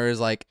 entrepreneur is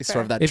like sort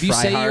Fair. of that If you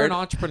try say hard. you're an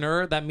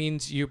entrepreneur, that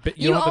means you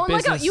You don't have a own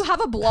like business. you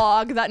have a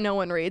blog that no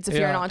one reads if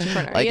you're an Yeah.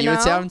 entrepreneur. like you you know?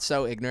 would sound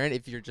so ignorant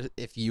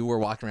if you were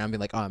walking around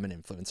being like, oh, I'm an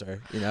influencer.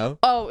 You know?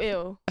 Oh,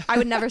 ew. I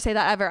would never say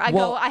that ever.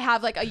 Well- I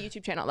have like a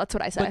YouTube channel. That's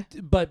what I say.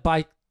 but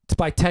by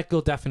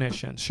technical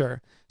definition,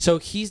 sure. So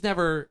he's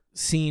never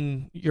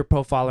seen your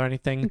profile or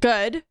anything.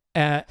 Good.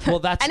 Well,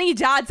 that's Any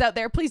dads out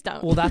there, please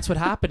don't. well, that's what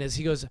happened. Is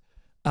he goes,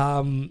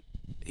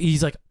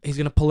 he's like he's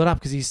gonna pull it up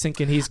because he's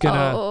thinking he's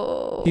gonna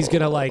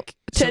like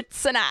so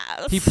tits and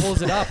ass. he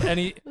pulls it up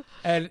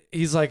and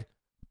he's like,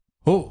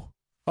 oh,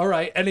 all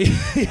right, and he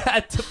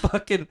had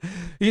to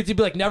be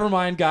like, never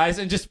mind, guys,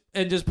 and just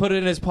put it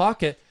in his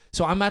pocket.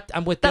 So I'm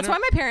with That's dinner. why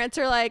my parents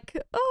are like,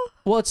 oh,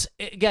 Well, it's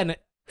again.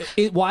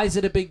 Why is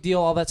it a big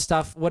deal? All that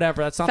stuff,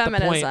 whatever. That's not the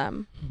point.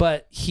 feminism.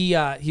 But he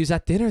was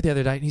at dinner the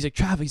other night, and he's like,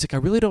 Trav, he's like, I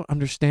really don't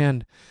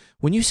understand.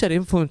 When you said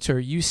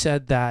influencer, you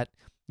said that,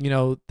 you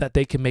know, that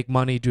they can make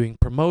money doing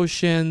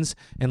promotions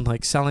and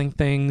like selling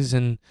things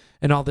and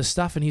all this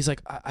stuff. And he's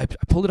like, I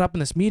pulled it up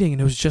in this meeting,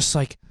 and it was just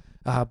like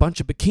a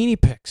bunch of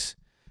bikini pics.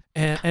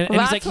 And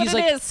That's he's what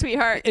like, it is,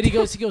 sweeart. and he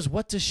goes,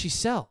 what does she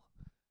sell?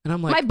 And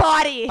I'm like, my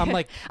body. I'm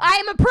like, I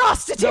am a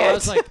prostitute. no, I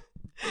was like,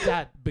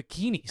 Dad,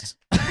 bikinis.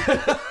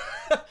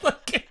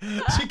 Like,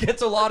 she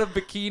gets a lot of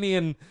bikini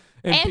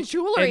and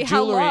jewelry. and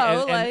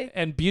Hello, like-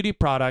 and beauty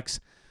products.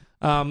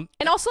 And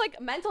also like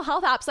mental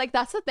health apps. Like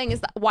that's the thing is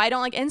that why I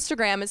don't like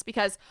Instagram is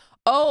because,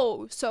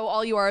 oh, so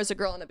all you are is a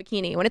girl in a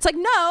bikini. When it's like,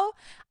 no,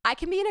 I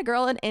can be a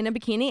girl in a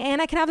bikini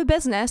and I can have a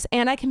business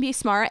and I can be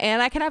smart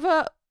and I can have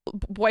a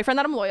boyfriend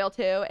that I'm loyal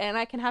to and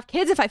I can have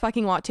kids if I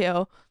fucking want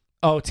to.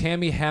 Oh,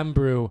 Tammy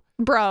Hembrew,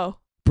 Bro,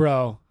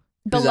 bro.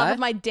 the Who's love that? of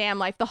my damn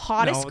life. The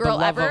hottest No, girl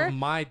the love ever. of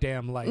my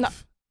damn life. No.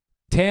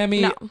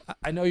 Tammy, No.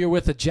 I know you're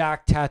with a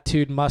jacked,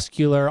 tattooed,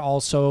 muscular,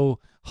 also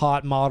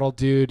hot model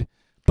dude,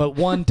 but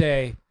one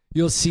day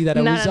you'll see that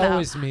it No, was no, no.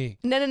 always me.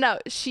 No.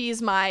 She's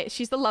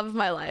the love of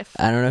my life.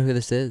 I don't know who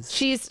this is.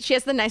 She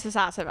has the nicest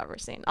ass I've ever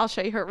seen. I'll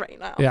show you her right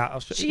now. Yeah, I'll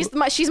show you.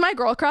 She's my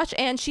girl crush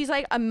and she's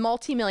like a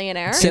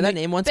multi-millionaire. Say that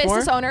name once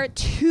Business more. owner,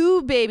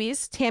 2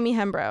 babies, Tammy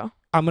Hembrow.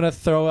 I'm gonna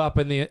throw up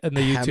in the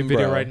YouTube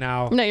video Hembrow. right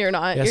now. No, you're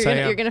not. Yes, I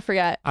am. You're gonna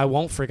forget. I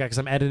won't forget because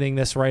I'm editing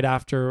this right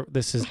after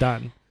this is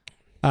done.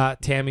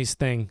 Tammy's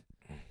thing.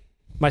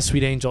 My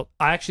sweet angel.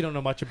 I actually don't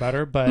know much about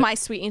her, but My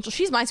sweet angel.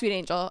 She's my sweet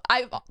angel.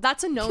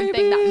 That's a known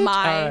thing that all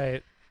my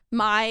right.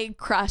 my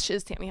crush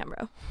is Tammy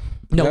Hembrow.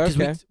 No, because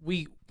Okay.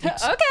 we Okay.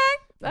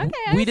 I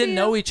we see didn't you.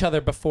 know each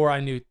other before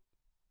I knew.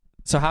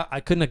 So how I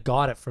couldn't have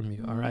got it from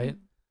you. All right.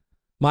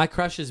 My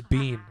crush is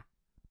Bean.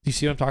 Do you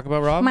see what I'm talking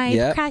about, Rob? My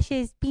Yeah. crush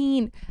is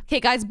Bean.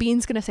 Okay, guys,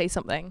 Bean's gonna say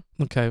something.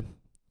 Okay.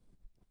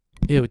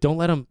 Ew! Don't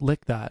let him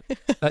lick that.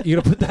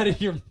 You're gonna put that in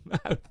your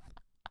mouth.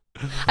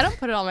 I don't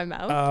put it on my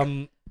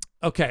mouth.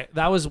 Okay,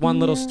 that was one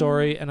little Yeah.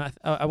 story, and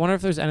I wonder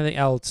if there's anything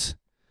else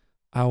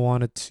I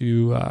wanted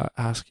to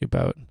ask you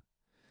about.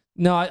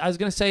 No, I was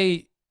gonna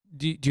say,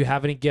 do you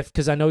have any gift?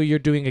 Because I know you're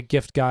doing a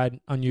gift guide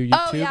on your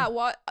YouTube. Oh yeah,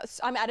 what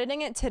I'm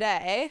editing it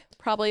today.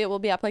 Probably it will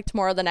be up like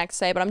tomorrow or the next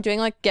day, but I'm doing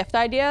like gift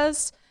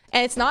ideas.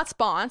 And it's not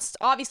sponsored.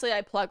 Obviously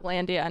I plug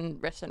Landia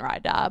and Wrist and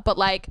Ride, but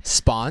like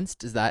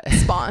Sponsed? Is that?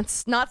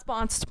 not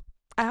sponsored.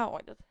 Ow. I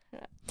just,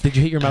 Did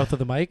you hit your mouth with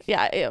the mic?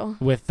 yeah, ew.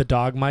 With the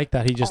dog mic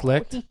that he just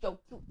licked? He's so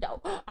cute though.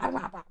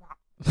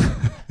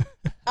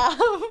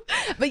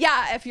 But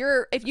yeah, if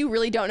you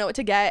really don't know what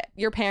to get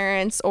your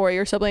parents or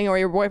your sibling or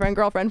your boyfriend,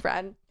 girlfriend,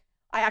 friend,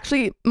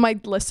 my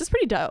list is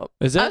pretty dope.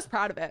 Is it? I was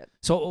proud of it.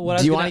 So what?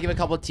 Do you want to give a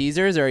couple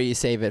teasers, or you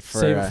save it for?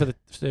 save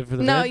it for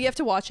the No, vid? you have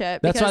to watch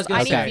it That's what because I was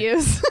gonna I say. need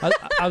views.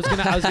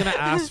 I was gonna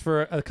ask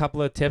for a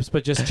couple of tips,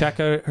 but just check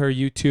out her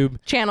YouTube.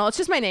 Channel. It's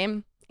just my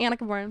name,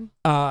 Annika Warren.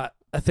 I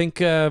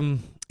think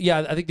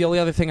I think the only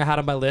other thing I had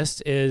on my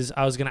list is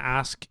I was gonna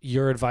ask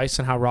your advice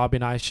on how Robbie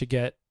and I should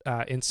get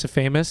Insta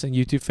famous and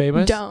YouTube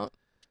famous. Don't.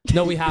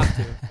 No, we have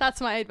to.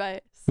 That's my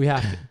advice. We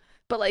have to.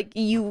 But like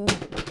you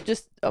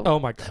just Oh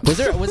my god. Was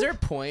there a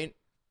point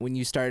when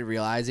you started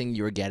realizing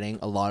you were getting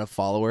a lot of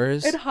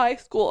followers? in high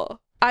school,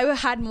 I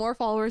had more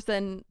followers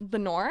than the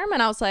norm,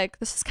 and I was like,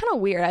 this is kind of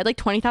weird. I had like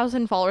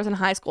 20,000 followers in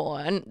high school,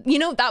 and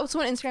that was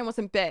when Instagram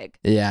wasn't big.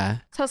 Yeah.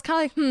 So I was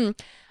kind of like,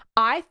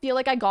 I feel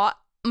like I got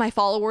my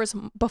followers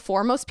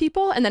before most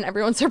people, and then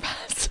everyone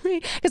surpassed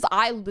me because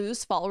I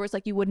lose followers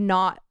like you would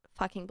not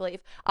fucking believe.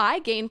 I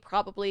gained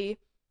probably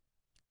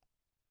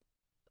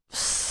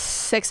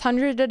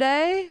 600 a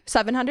day,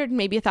 700,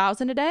 maybe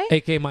 1,000 a day,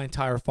 AKA my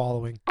entire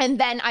following. and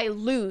then I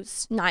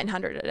lose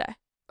 900 a day.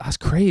 That's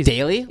crazy.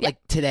 Daily? Like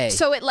today?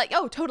 So it like,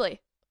 oh, totally.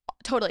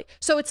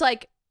 So it's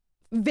like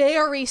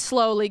very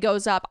slowly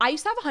goes up. I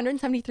used to have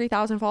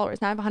 173,000 followers.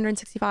 Now I have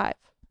 165.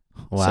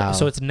 Wow.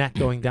 So it's net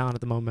going down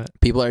at the moment.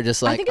 people are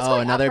just I like, think it's oh,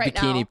 going up another right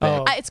bikini now.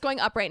 pic. Oh. It's going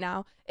up right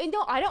now. And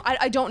no,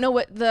 I don't know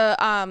what the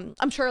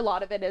I'm sure a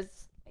lot of it is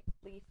like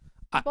leaf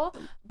people,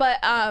 but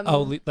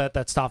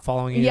That stopped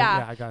following you.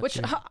 yeah, I got which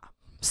you.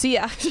 see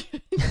ya.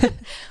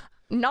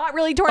 not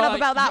really torn up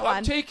about that I'm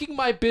one. taking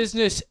my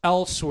business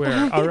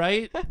elsewhere, all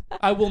right?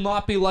 I will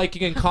not be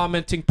liking and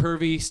commenting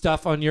pervy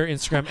stuff on your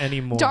Instagram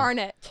anymore. Darn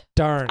it.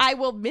 Darn. I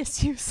will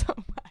miss you so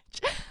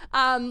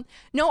much.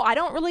 No, I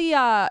don't really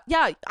I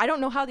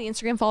don't know how the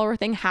Instagram follower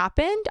thing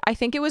happened. I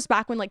think it was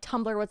back when like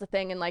Tumblr was a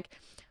thing, and like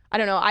I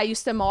don't know, I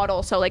used to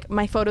model, so like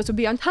my photos would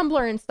be on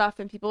Tumblr and stuff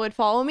and people would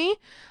follow me.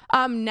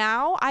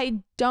 Now I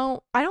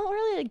don't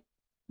really like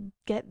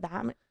get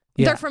that much.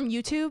 Yeah. They're from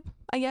YouTube,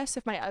 I guess,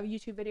 if my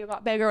YouTube video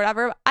got big or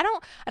whatever. I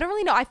don't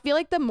really know. I feel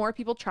like the more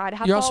people try to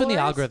have You're also in the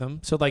followers- algorithm,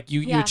 so like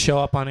you Yeah. would show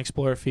up on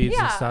Explore feeds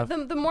and stuff.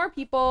 the more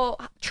people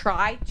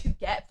try to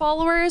get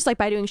followers, like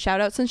by doing shout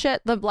outs and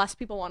shit, the less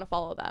people want to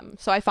follow them.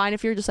 So I find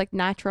if you're just like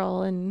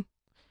natural and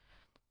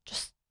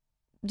just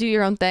do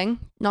your own thing,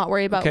 not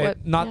worry about Okay,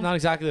 what. not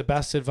exactly the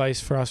best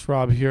advice for us,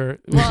 Rob. Here,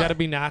 we Well- got to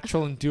be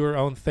natural and do our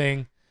own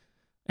thing,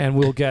 and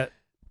we'll get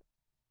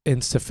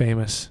insta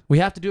famous. We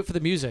have to do it for the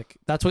music.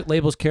 That's what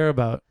labels care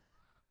about.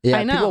 Yeah,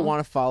 I know. people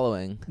want a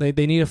following. They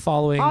need a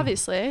following.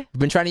 Obviously. I've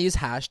been trying to use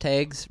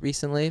hashtags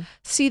recently.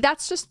 See,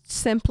 that's just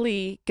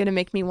simply gonna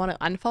make me want to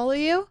unfollow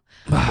you.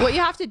 What you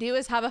have to do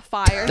is have a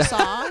fire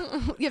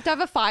song. You have to have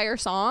a fire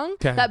song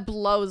Okay. that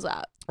blows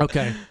up.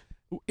 Okay,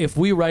 if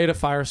we write a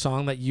fire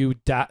song that you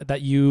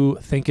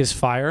think is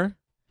fire,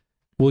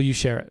 will you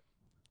share it?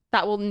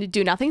 That will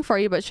do nothing for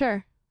you, but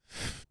sure.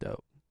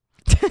 Dope.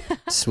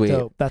 Sweet.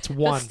 Dope. That's The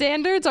one.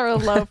 standards are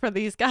low for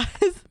these guys.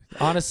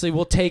 Honestly,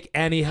 we'll take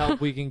any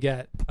help we can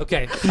get.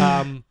 Okay.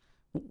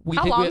 We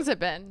How think long has it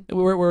been?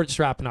 we're just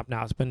wrapping up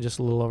now. It's been just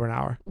a little over an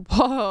hour.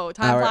 Whoa,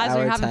 time flies when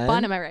hour you're having 10?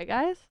 fun. Am I right,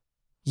 guys?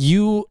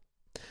 You.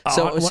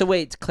 So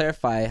wait, to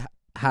clarify,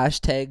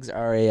 hashtags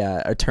are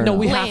a turn No, on.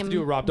 we have Lame. to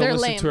do it, Rob. Don't They're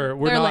listen lame. to her.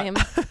 We're They're not. lame.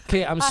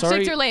 Okay, I'm Hashtags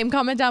sorry. are lame.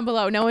 Comment down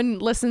below. No one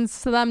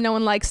listens to them. No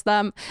one likes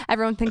them.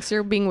 Everyone thinks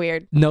you're being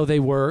weird. No, they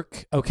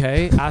work.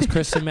 Okay. Ask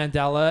Kristen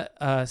Mandela,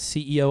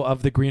 CEO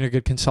of the Greener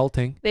Good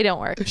Consulting. They don't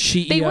work.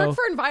 CEO. They work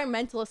for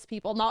environmentalist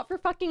people, not for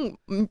fucking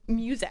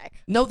music.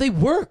 No, they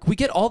work. We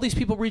get all these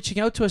people reaching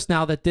out to us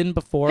now that didn't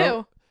before.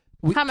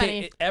 Who? How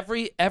many?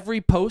 Every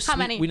post, How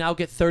many? we now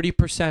get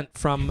 30%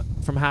 from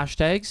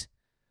hashtags.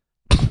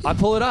 I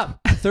pull it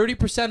up.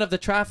 30% of the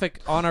traffic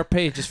on our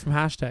page is from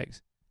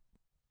hashtags.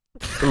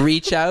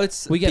 Reach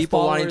outs. We get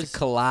people wanting to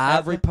followers collab.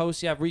 Every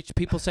post, yeah, reach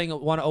people saying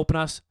want to open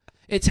us.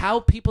 It's how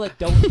people that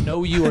don't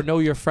know you or know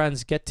your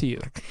friends get to you.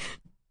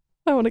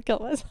 I want to kill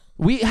myself.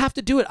 We have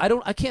to do it.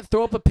 I can't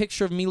throw up a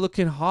picture of me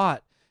looking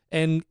hot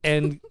and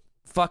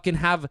fucking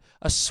have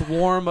a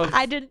swarm of.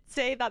 I didn't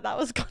say that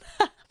was gonna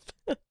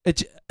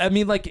happen. I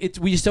mean, like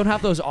we just don't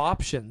have those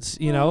options,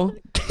 you know.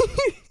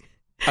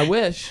 I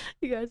wish.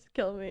 You guys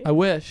kill me. I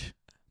wish,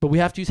 but we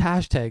have to use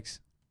hashtags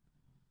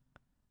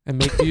and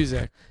make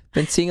music.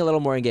 Been seeing a little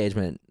more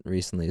engagement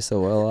recently, so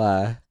we'll.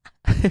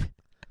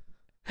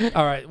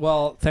 All right.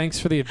 Well, thanks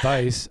for the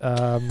advice.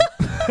 I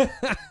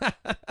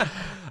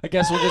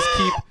guess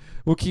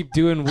we'll keep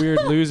doing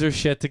weird loser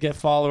shit to get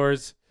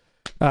followers.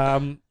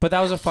 But that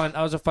was a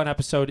fun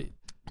episode.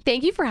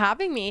 Thank you for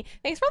having me.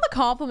 Thanks for all the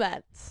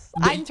compliments.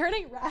 I'm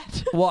turning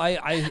red. Well,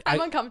 I'm I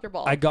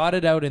uncomfortable. I got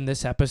it out in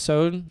this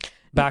episode.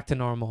 Back to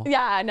normal.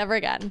 Yeah, never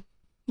again.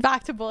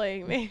 Back to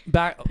bullying me.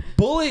 Back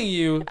bullying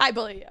you. I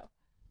bully you.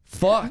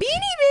 Fuck. Beanie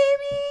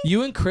Baby.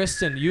 You and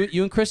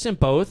Kristen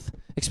both,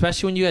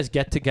 especially when you guys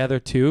get together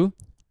too.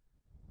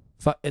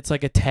 It's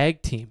like a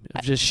tag team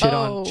of just shit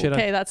on.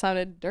 Okay, that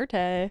sounded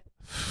dirty.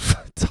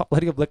 Stop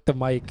letting him lick the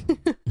mic.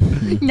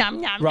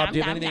 Nom, nom, Rob, nom, do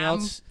you have nom, anything nom.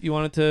 else you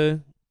wanted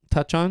to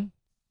touch on?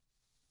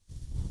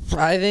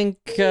 I think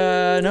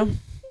no.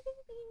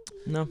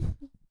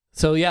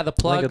 So yeah, the I think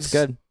plugs. it's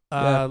good.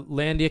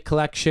 Landia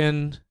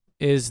Collection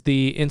is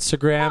the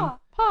Instagram.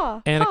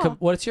 Annika,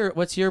 what's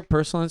your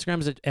personal Instagram?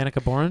 Is it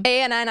Annika Boron?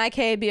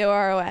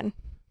 ANNIKBORON.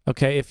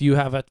 Okay, if you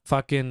have a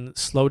fucking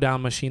slow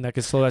down machine that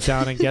can slow that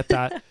down and get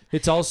that,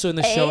 it's also in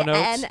the show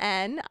notes.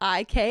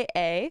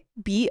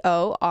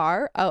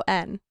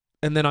 ANNIKABORON.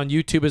 And then on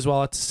YouTube as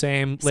well, it's the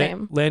same.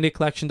 Same.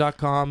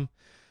 LandiaCollection.com.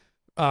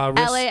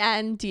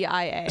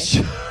 LANDIA.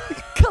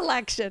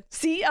 Collection.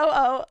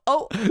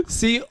 COO.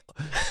 See,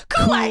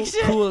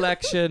 Collection.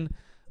 Collection.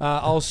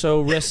 Also,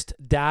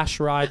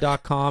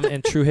 wrist-ride.com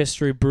and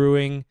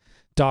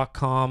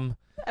truehistorybrewing.com.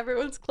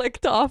 Everyone's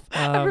clicked off.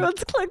 Um,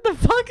 Everyone's clicked the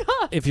fuck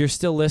off. If you're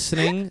still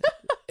listening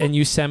and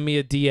you send me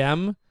a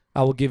DM,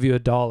 I will give you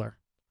 $1.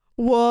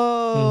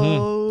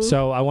 Whoa.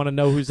 So I want to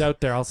know who's out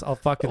there. I'll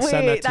fucking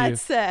send that Wait, to you.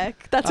 that's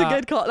sick. That's a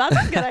good call. That's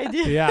a good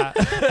idea. Yeah.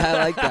 I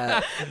like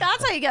that.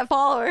 That's how you get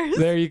followers.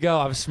 There you go.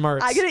 I'm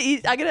smart. I'm gonna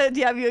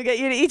DM you and get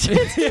you to each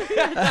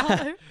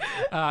 $1.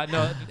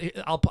 No,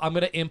 I'm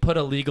gonna input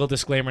a legal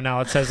disclaimer now.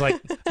 It says like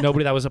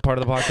nobody that was a part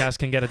of the podcast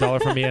can get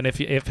 $1 from me, and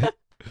if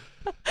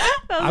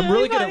I'm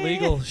really good at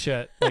legal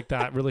shit like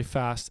that, really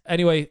fast.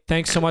 Anyway,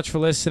 thanks so much for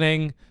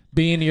listening.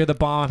 Bean, you're the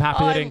bomb. I'm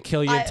happy they didn't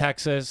kill you in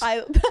Texas.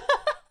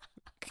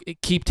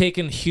 Keep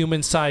taking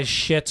human-sized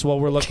shits while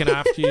we're looking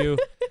after you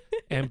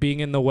and being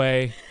in the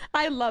way.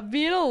 I love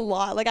Bean a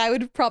lot. Like I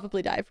would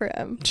probably die for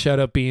him. Shout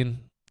out Bean,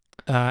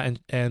 and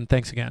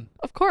thanks again.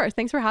 Of course.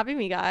 Thanks for having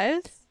me,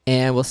 guys.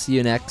 And we'll see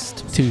you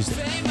next Tuesday.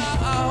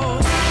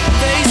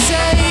 They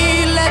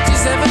say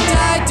legends never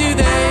die, do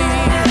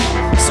they?